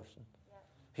blessed person.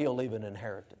 He'll leave an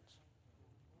inheritance.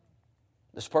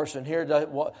 This person here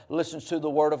listens to the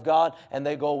word of God and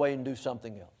they go away and do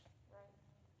something else.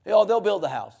 They'll build the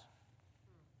house.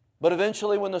 But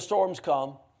eventually when the storms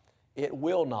come, it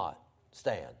will not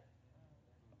stand.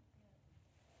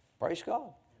 Praise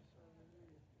God.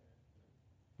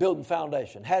 Building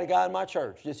foundation. Had a guy in my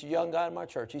church, just a young guy in my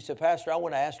church. He said, Pastor, I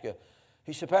want to ask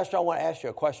you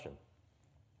a question.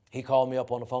 He called me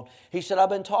up on the phone. He said, I've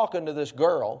been talking to this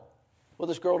girl. Well,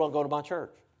 this girl don't go to my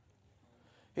church.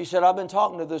 He said, I've been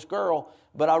talking to this girl,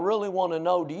 but I really want to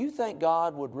know, do you think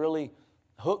God would really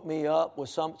hook me up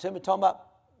with talking about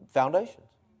foundations?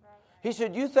 He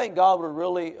said, you think God would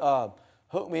really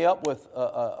hook me up with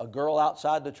a girl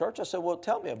outside the church? I said, well,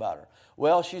 tell me about her.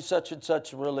 Well, she's such and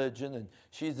such a religion, and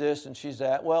she's this and she's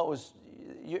that. Well,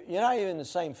 you're not even in the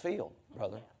same field,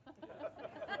 brother.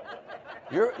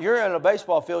 You're in a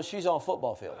baseball field, she's on a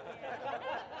football field.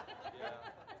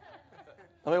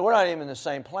 I mean, we're not even in the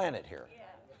same planet here.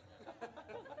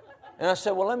 And I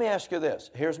said, well, let me ask you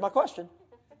this. Here's my question.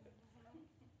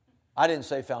 I didn't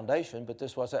say foundation, but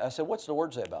this was, I said, what's the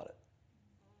word say about it?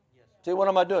 See, what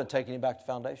am I doing? Taking you back to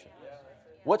foundation.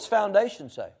 What's foundation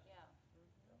say?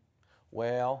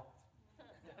 Well,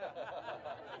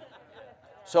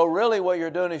 so really what you're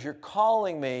doing is you're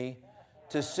calling me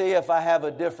to see if I have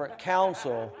a different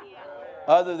counsel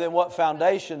other than what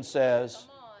foundation says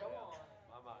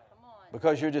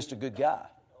because you're just a good guy.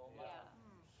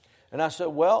 And I said,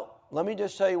 well, let me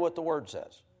just tell you what the word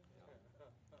says.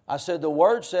 I said, the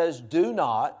word says, do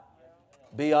not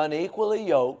be unequally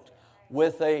yoked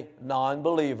with a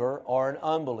non-believer or an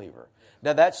unbeliever.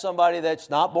 Now, that's somebody that's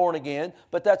not born again,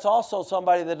 but that's also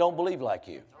somebody that don't believe like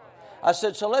you. I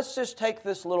said, so let's just take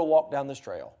this little walk down this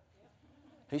trail.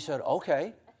 He said,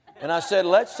 okay. And I said,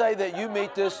 let's say that you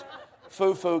meet this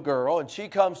foo-foo girl, and she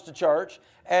comes to church,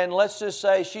 and let's just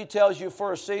say she tells you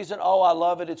for a season, oh, I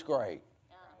love it, it's great.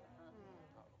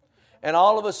 And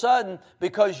all of a sudden,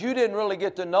 because you didn't really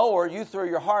get to know her, you threw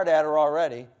your heart at her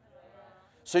already.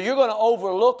 So you're going to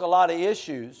overlook a lot of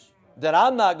issues that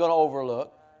I'm not going to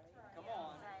overlook.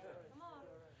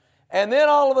 And then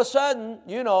all of a sudden,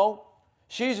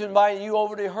 she's inviting you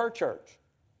over to her church.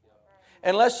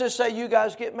 And let's just say you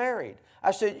guys get married.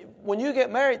 I said, when you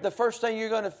get married, the first thing you're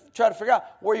going to try to figure out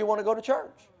where you want to go to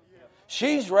church.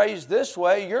 She's raised this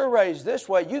way, you're raised this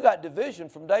way. You got division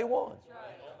from day one.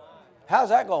 How's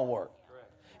that going to work?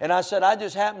 And I said, I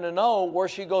just happen to know where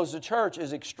she goes to church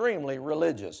is extremely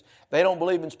religious. They don't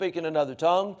believe in speaking another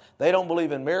tongue. They don't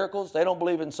believe in miracles. They don't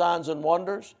believe in signs and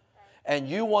wonders. And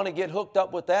you want to get hooked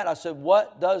up with that? I said,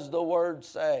 what does the Word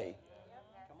say?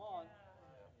 Come on.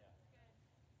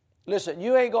 Listen,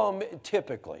 you ain't going to,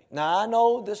 typically. Now, I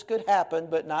know this could happen,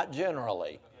 but not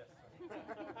generally.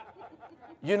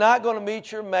 You're not going to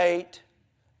meet your mate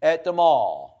at the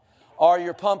mall. Or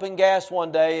you're pumping gas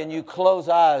one day and you close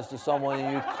eyes to someone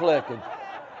and you click and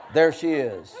there she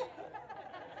is.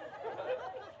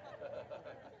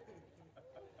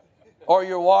 Or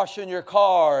you're washing your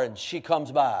car and she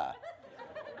comes by.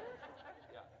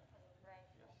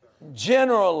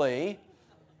 Generally,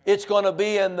 it's going to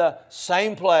be in the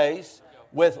same place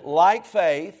with like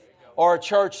faith or a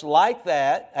church like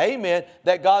that, amen,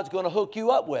 that God's going to hook you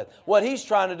up with. What He's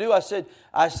trying to do, I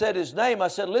said His name, I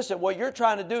said, listen, what you're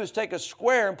trying to do is take a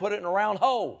square and put it in a round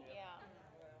hole.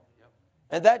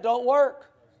 And that don't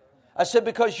work. I said,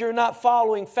 because you're not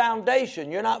following foundation.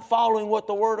 You're not following what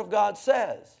the Word of God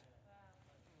says.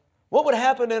 What would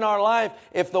happen in our life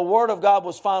if the Word of God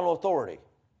was final authority?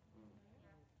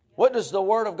 What does the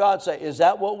Word of God say? Is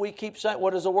that what we keep saying?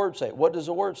 What does the Word say? What does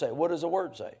the Word say? What does the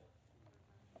Word say?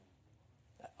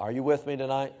 Are you with me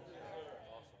tonight?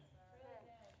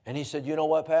 And he said, you know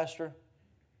what, Pastor?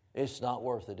 It's not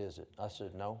worth it, is it? I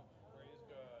said, no.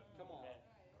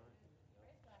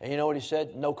 And you know what he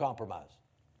said? No compromise.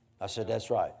 I said,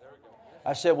 that's right.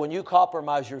 I said, when you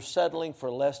compromise, you're settling for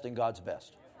less than God's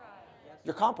best.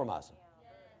 You're compromising.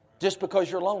 Just because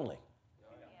you're lonely.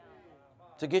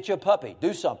 To get you a puppy,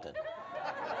 do something.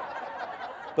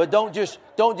 But don't just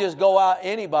go out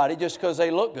anybody just because they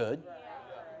look good.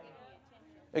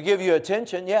 They give you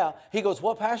attention, yeah. He goes,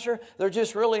 well, Pastor, there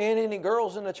just really ain't any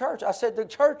girls in the church. I said, the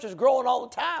church is growing all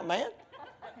the time, man.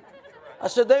 I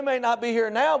said, they may not be here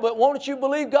now, but won't you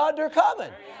believe God they're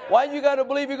coming? Why you got to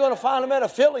believe you're going to find them at a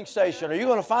filling station, or you're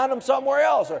going to find them somewhere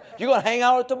else, or you're going to hang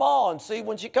out at the mall and see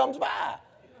when she comes by?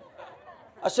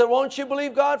 I said, won't you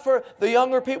believe God for the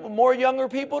younger people, more younger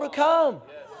people to come?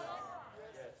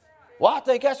 Well, I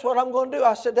think that's what I'm going to do.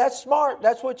 I said, that's smart.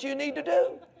 That's what you need to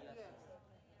do.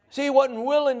 See, he wasn't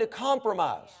willing to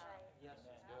compromise.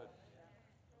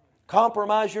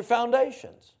 Compromise your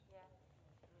foundations.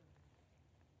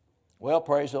 Well,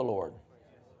 praise the Lord.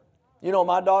 You know,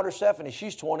 my daughter Stephanie,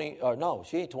 she's 20, no,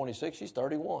 she ain't 26, she's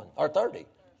 31, or 30.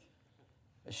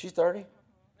 Is she 30?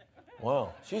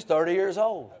 Wow, she's 30 years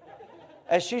old.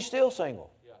 And she's still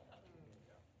single.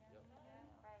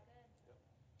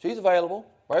 She's available.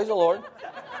 Praise the Lord.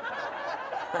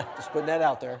 Just putting that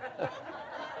out there.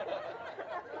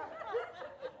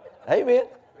 Amen.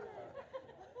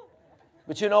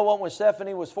 But you know what? When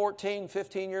Stephanie was 14,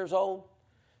 15 years old,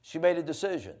 she made a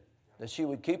decision that she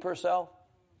would keep herself.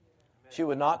 She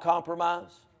would not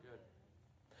compromise.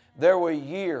 There were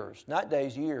years, not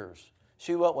days, years.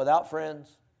 She went without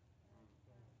friends.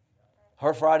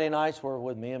 Her Friday nights were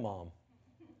with me and Mom.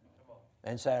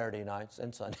 And Saturday nights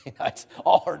and Sunday nights.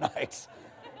 All her nights.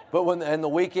 But and the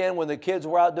weekend when the kids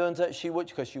were out doing that, she would,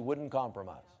 because she wouldn't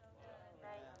compromise.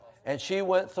 And she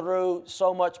went through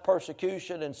so much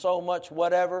persecution and so much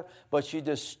whatever, but she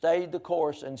just stayed the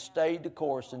course and stayed the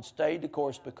course and stayed the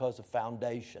course because of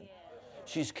foundation.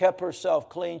 She's kept herself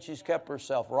clean. She's kept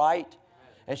herself right.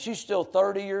 And she's still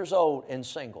 30 years old and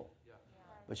single.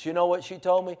 But you know what she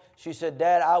told me? She said,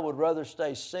 Dad, I would rather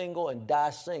stay single and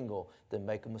die single than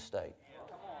make a mistake.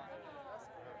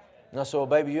 And I said, well,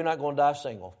 baby, you're not going to die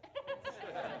single.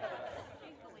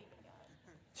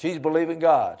 She's believing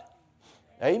God.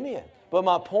 Amen. But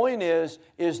my point is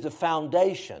the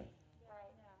foundation.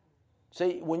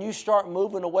 See, when you start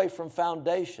moving away from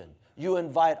foundation, you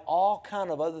invite all kind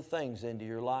of other things into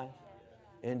your life,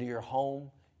 into your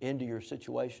home, into your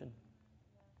situation.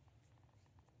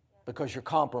 Because you're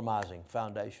compromising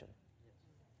foundation.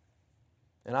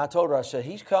 And I told her, I said,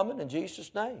 He's coming in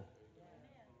Jesus' name.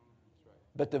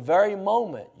 But the very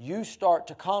moment you start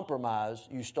to compromise,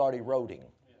 you start eroding.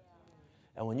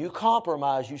 And when you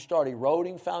compromise, you start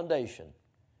eroding foundation.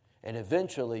 And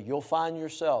eventually, you'll find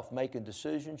yourself making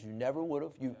decisions you never would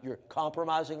have. You're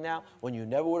compromising now when you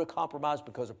never would have compromised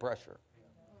because of pressure.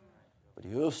 But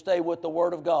if you'll stay with the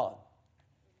Word of God,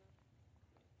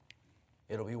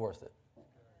 it'll be worth it.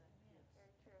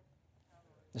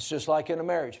 It's just like in a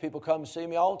marriage. People come and see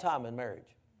me all the time in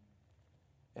marriage.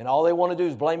 And all they want to do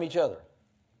is blame each other.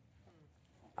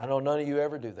 I know none of you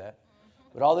ever do that.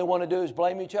 But all they want to do is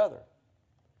blame each other.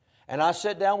 And I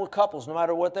sit down with couples, no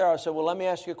matter what they are. I said, well, let me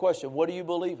ask you a question. What do you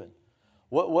believe in?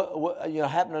 What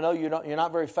happen to know you're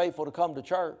not very faithful to come to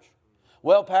church.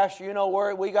 Well, Pastor,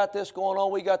 we got this going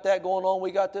on, we got that going on,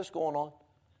 we got this going on.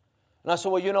 And I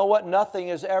said, well, you know what? Nothing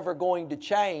is ever going to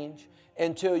change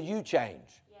until you change.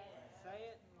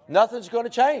 Nothing's going to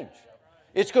change.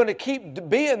 It's going to keep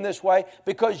being this way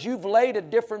because you've laid a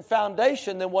different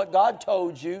foundation than what God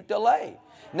told you to lay.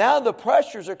 Now the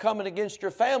pressures are coming against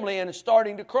your family and it's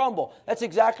starting to crumble. That's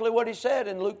exactly what He said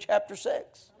in Luke chapter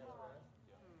 6.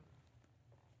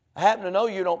 I happen to know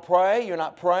you don't pray, you're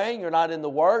not praying, you're not in the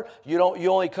Word. You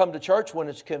only come to church when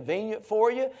it's convenient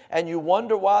for you, and you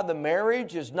wonder why the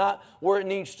marriage is not where it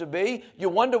needs to be. You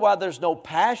wonder why there's no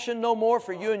passion no more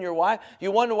for you and your wife.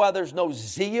 You wonder why there's no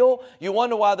zeal. You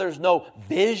wonder why there's no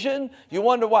vision. You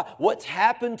wonder what's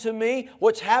happened to me,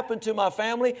 what's happened to my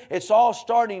family. It's all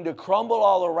starting to crumble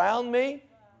all around me.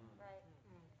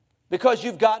 Because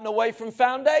you've gotten away from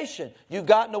foundation. You've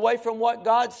gotten away from what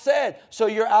God said, so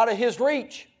you're out of His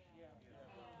reach.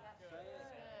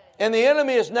 And the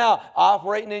enemy is now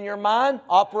operating in your mind,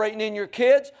 operating in your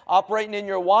kids, operating in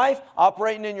your wife,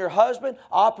 operating in your husband,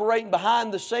 operating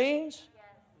behind the scenes.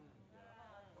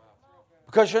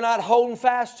 Because you're not holding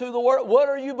fast to the Word. What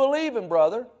are you believing,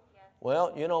 brother?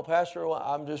 Well, Pastor,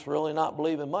 I'm just really not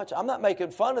believing much. I'm not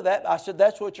making fun of that. I said,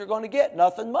 that's what you're going to get,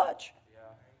 nothing much.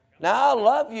 Now, I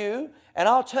love you, and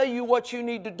I'll tell you what you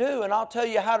need to do, and I'll tell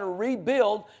you how to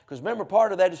rebuild, because remember,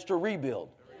 part of that is to rebuild.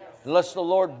 Unless the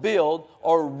Lord build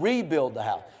or rebuild the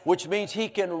house, which means He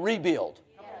can rebuild.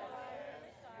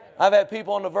 I've had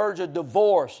people on the verge of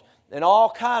divorce and all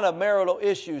kind of marital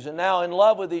issues and now in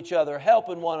love with each other,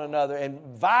 helping one another and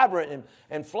vibrant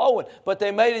and flowing. But they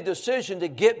made a decision to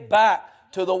get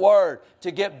back to the Word,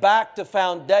 to get back to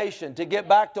foundation, to get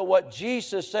back to what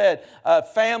Jesus said a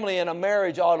family and a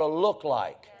marriage ought to look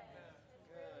like.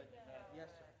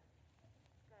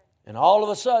 And all of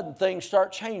a sudden, things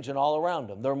start changing all around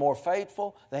them. They're more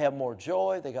faithful. They have more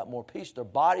joy. They got more peace. Their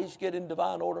bodies get in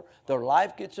divine order. Their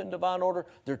life gets in divine order.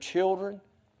 Their children.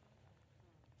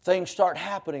 Things start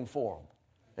happening for them.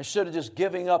 Instead of just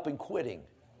giving up and quitting.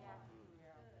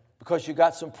 Because you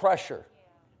got some pressure.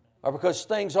 Or because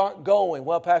things aren't going.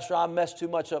 Well, Pastor, I messed too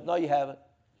much up. No, you haven't.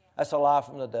 That's a lie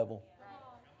from the devil.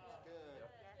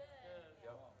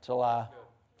 It's a lie.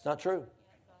 It's not true.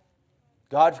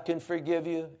 God can forgive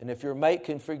you, and if your mate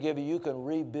can forgive you, you can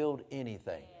rebuild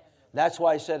anything. That's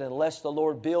why He said, unless the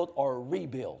Lord build or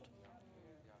rebuild.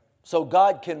 So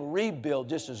God can rebuild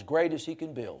just as great as He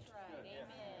can build.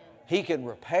 He can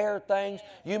repair things.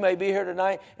 You may be here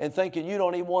tonight and thinking you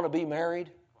don't even want to be married.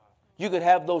 You could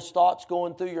have those thoughts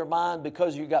going through your mind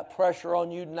because you got pressure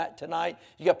on you tonight.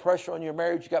 You got pressure on your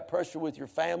marriage. You got pressure with your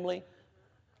family.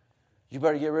 You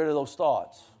better get rid of those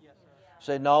thoughts.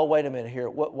 Say, no, wait a minute here.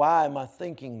 Why am I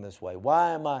thinking this way?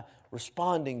 Why am I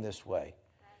responding this way?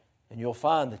 And you'll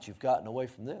find that you've gotten away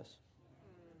from this.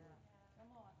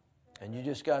 And you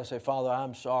just got to say, Father,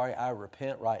 I'm sorry. I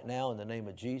repent right now in the name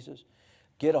of Jesus.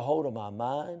 Get a hold of my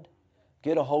mind.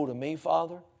 Get a hold of me,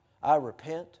 Father. I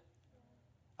repent.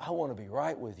 I want to be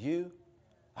right with you.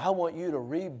 I want you to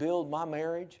rebuild my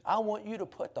marriage. I want you to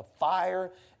put the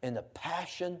fire and the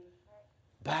passion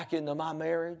back into my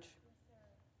marriage.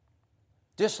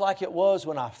 Just like it was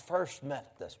when I first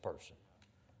met this person.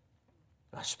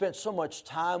 I spent so much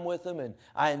time with them and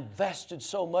I invested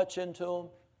so much into them.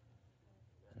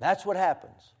 And that's what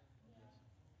happens.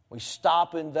 We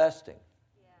stop investing.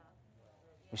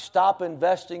 We stop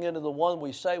investing into the one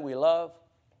we say we love.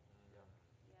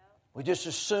 We just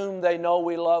assume they know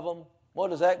we love them. What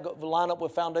does that line up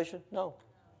with foundation? No.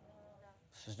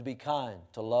 This is to be kind,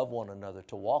 to love one another,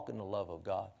 to walk in the love of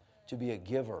God, to be a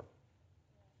giver.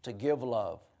 To give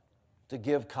love, to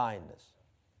give kindness.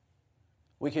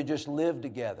 We could just live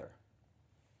together.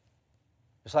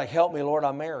 It's like, help me, Lord,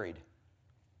 I'm married.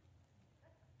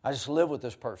 I just live with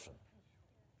this person.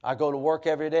 I go to work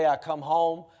every day. I come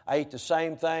home. I eat the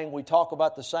same thing. We talk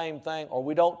about the same thing, or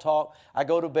we don't talk. I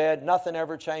go to bed. Nothing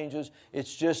ever changes.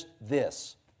 It's just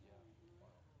this.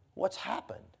 What's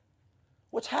happened?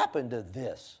 What's happened to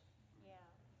this?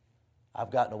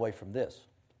 I've gotten away from this.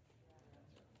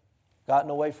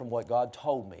 Gotten away from what God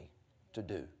told me to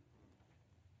do.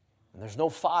 And there's no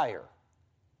fire.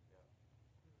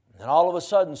 And then all of a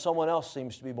sudden, someone else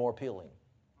seems to be more appealing.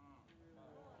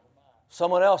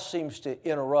 Someone else seems to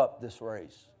interrupt this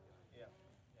race.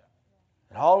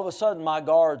 And all of a sudden, my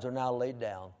guards are now laid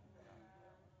down.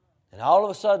 And all of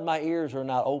a sudden, my ears are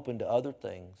now open to other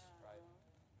things.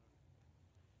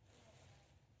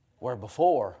 Where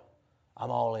before,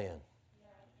 I'm all in.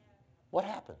 What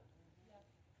happened?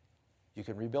 You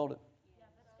can rebuild it.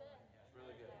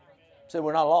 Said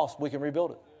we're not lost. We can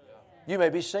rebuild it. You may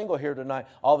be single here tonight.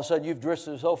 All of a sudden you've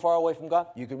drifted so far away from God.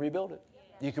 You can rebuild it.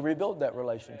 You can rebuild that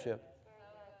relationship.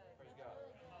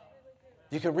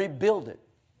 You can rebuild it.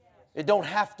 It don't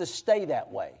have to stay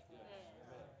that way.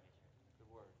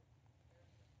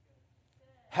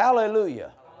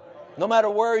 Hallelujah. No matter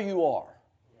where you are.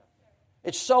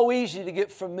 It's so easy to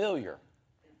get familiar.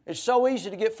 It's so easy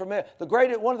to get familiar.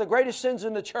 One of the greatest sins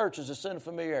in the church is the sin of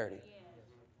familiarity.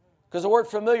 Because the word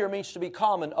familiar means to be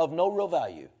common, of no real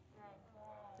value.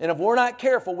 And if we're not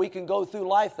careful, we can go through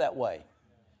life that way.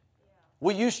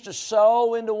 We used to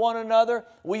sow into one another.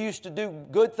 We used to do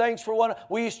good things for one another.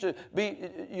 We used to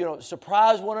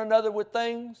surprise one another with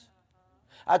things.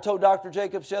 I told Dr.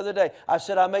 Jacobs the other day, I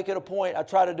said I make it a point, I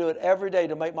try to do it every day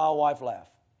to make my wife laugh.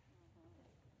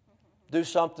 Do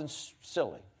something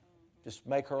silly. Just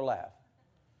make her laugh.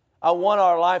 I want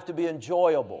our life to be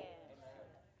enjoyable.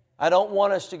 I don't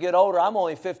want us to get older. I'm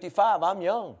only 55. I'm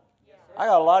young. I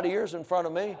got a lot of years in front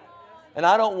of me. And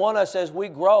I don't want us, as we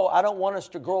grow, I don't want us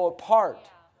to grow apart.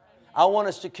 I want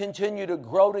us to continue to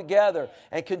grow together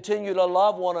and continue to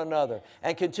love one another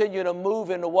and continue to move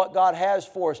into what God has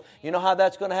for us. You know how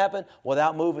that's going to happen?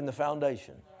 Without moving the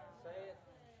foundation.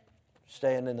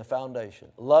 Staying in the foundation.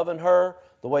 Loving her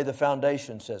the way the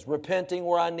foundation says. Repenting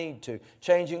where I need to.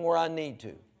 Changing where I need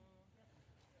to.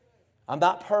 I'm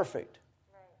not perfect.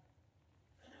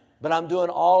 But I'm doing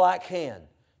all I can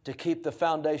to keep the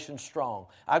foundation strong.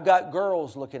 I've got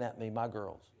girls looking at me, my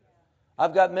girls.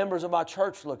 I've got members of my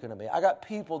church looking at me. I got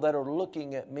people that are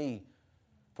looking at me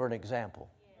for an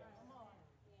example.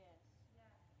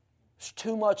 There's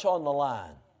too much on the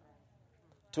line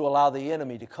to allow the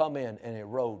enemy to come in and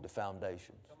erode the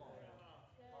foundations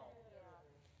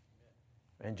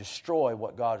and destroy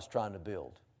what God is trying to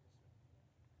build.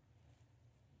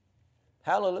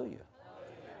 Hallelujah.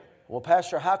 Well,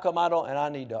 Pastor, how come I don't, and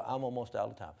I'm almost out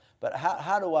of time. But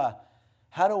how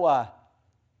do I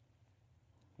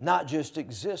not just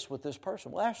exist with this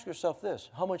person? Well, ask yourself this.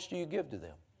 How much do you give to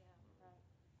them?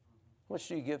 How much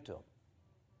do you give to them?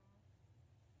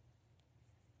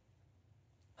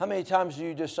 How many times do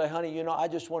you just say, honey, I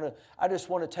just want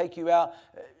to take you out.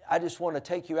 I just want to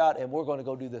take you out and we're going to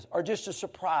go do this. Or just a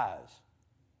surprise.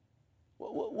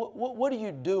 What are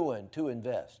you doing to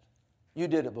invest? You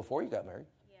did it before you got married.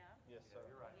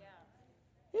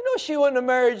 You know she wouldn't have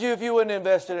married you if you wouldn't have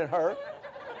invested in her.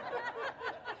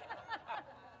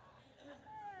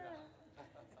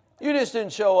 You just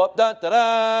didn't show up. Dun, dun,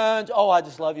 dun. Oh, I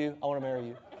just love you. I want to marry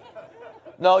you.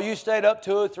 No, you stayed up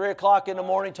 2 or 3 o'clock in the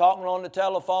morning talking on the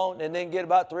telephone and then get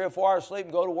about 3 or 4 hours sleep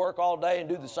and go to work all day and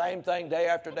do the same thing day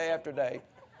after day after day.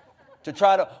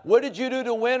 What did you do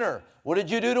to win her? What did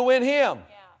you do to win him?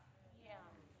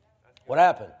 What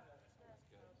happened?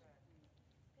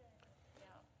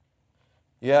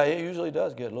 Yeah, it usually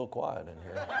does get a little quiet in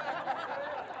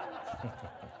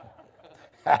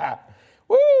here.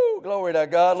 Woo! Glory to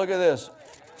God. Look at this.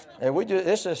 And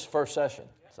this is first session.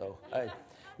 So, hey,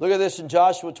 look at this in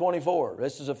Joshua 24.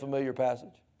 This is a familiar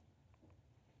passage.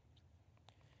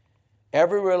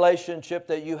 Every relationship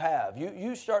that you have,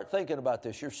 you start thinking about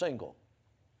this. You're single.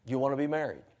 You want to be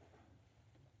married.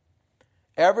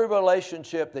 Every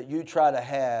relationship that you try to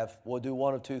have will do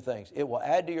one of two things. It will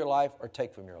add to your life or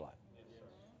take from your life.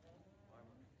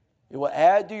 It will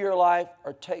add to your life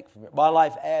or take from it. My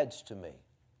life adds to me.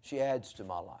 She adds to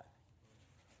my life.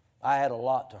 I add a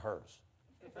lot to hers.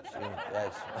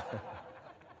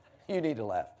 You need to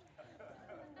laugh.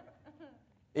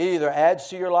 It either adds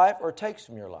to your life or takes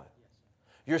from your life.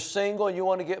 You're single and you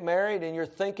want to get married and you're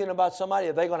thinking about somebody.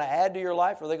 Are they going to add to your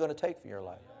life or are they going to take from your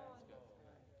life?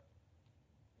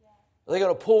 Are they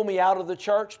going to pull me out of the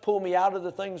church, pull me out of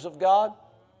the things of God?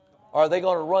 Or are they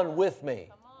going to run with me?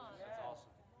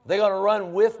 Are they going to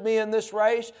run with me in this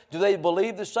race? Do they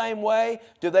believe the same way?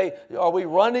 Are we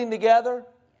running together?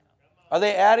 Are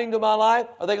they adding to my life?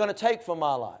 Are they going to take from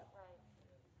my life?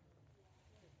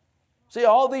 See,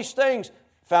 all these things,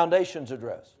 foundations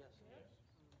address.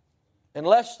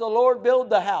 Unless the Lord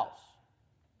build the house,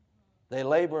 they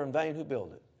labor in vain who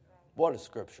build it. What a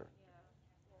scripture.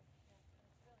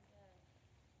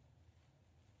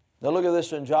 Now look at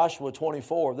this in Joshua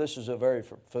 24. This is a very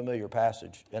familiar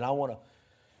passage. And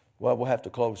we'll have to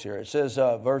close here. It says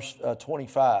verse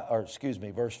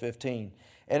 15.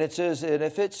 And it says, and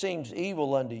if it seems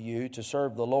evil unto you to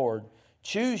serve the Lord,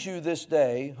 choose you this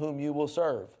day whom you will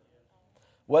serve.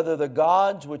 Whether the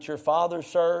gods which your fathers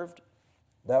served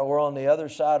that were on the other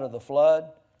side of the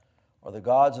flood, or the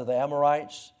gods of the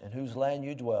Amorites in whose land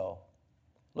you dwell.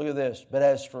 Look at this. But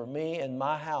as for me and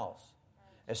my house,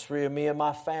 as for me and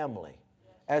my family,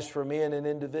 as for me and an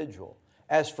individual,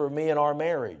 as for me and our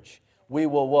marriage, We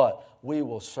will what? We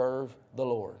will serve the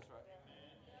Lord.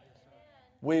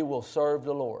 We will serve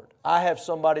the Lord. I have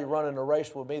somebody running a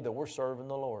race with me that we're serving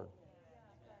the Lord.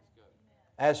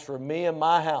 As for me and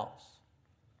my house,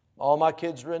 all my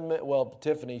kids are in, well,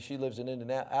 Tiffany, she lives in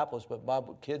Indianapolis, but my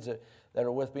kids that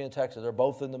are with me in Texas, they're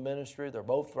both in the ministry. They're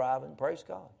both thriving. Praise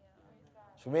God.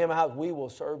 For me and my house, we will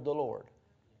serve the Lord.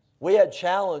 We had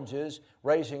challenges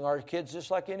raising our kids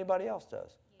just like anybody else does.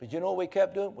 But you know what we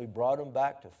kept doing? We brought them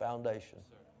back to foundation.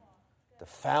 The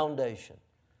foundation.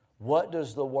 What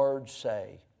does the Word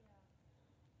say?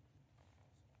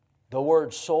 The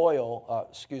word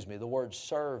the word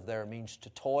serve there means to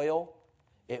toil.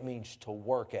 It means to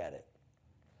work at it.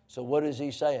 So what is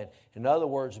he saying? In other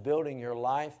words, building your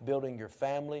life, building your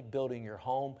family, building your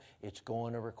home, it's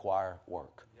going to require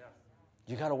work.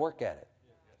 You got to work at it.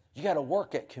 You got to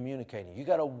work at communicating. You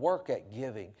got to work at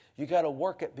giving. You got to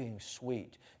work at being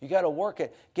sweet. You got to work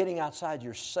at getting outside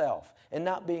yourself and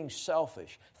not being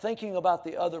selfish, thinking about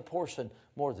the other person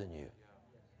more than you.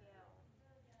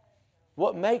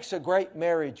 What makes a great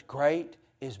marriage great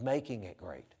is making it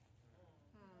great.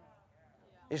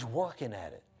 Is working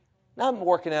at it. Now I'm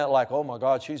working at it like, oh my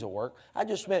God, she's at work. I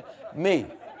just meant me.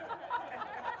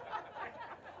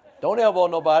 Don't elbow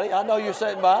nobody. I know you're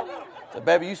sitting by. So,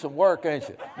 baby, you some work, ain't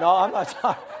you? No, I'm not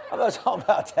talking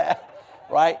about that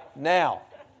right now.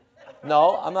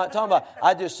 No, I'm not talking about.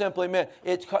 I just simply meant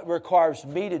it requires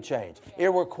me to change.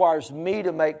 It requires me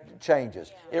to make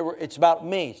changes. It's about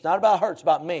me. It's not about her. It's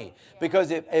about me.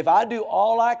 Because if I do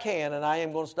all I can, and I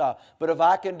am going to stop, but if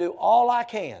I can do all I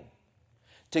can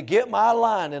to get my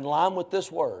line in line with this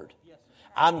Word,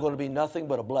 I'm going to be nothing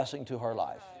but a blessing to her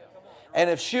life. And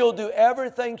if she'll do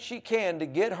everything she can to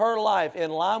get her life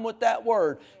in line with that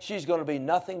Word, she's going to be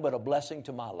nothing but a blessing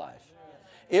to my life.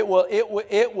 It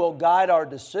will guide our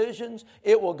decisions.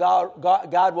 It will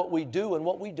guide what we do and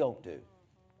what we don't do.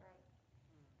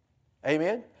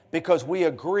 Amen? Because we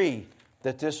agree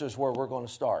that this is where we're going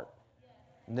to start.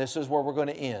 And this is where we're going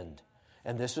to end.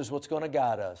 And this is what's going to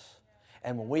guide us.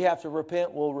 And when we have to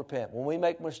repent, we'll repent. When we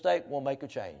make a mistake, we'll make a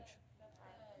change.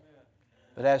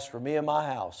 But as for me and my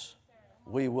house,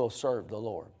 we will serve the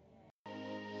Lord.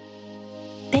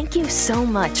 Thank you so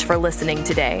much for listening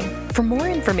today. For more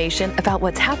information about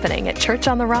what's happening at Church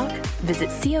on the Rock, visit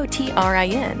cotrin.org.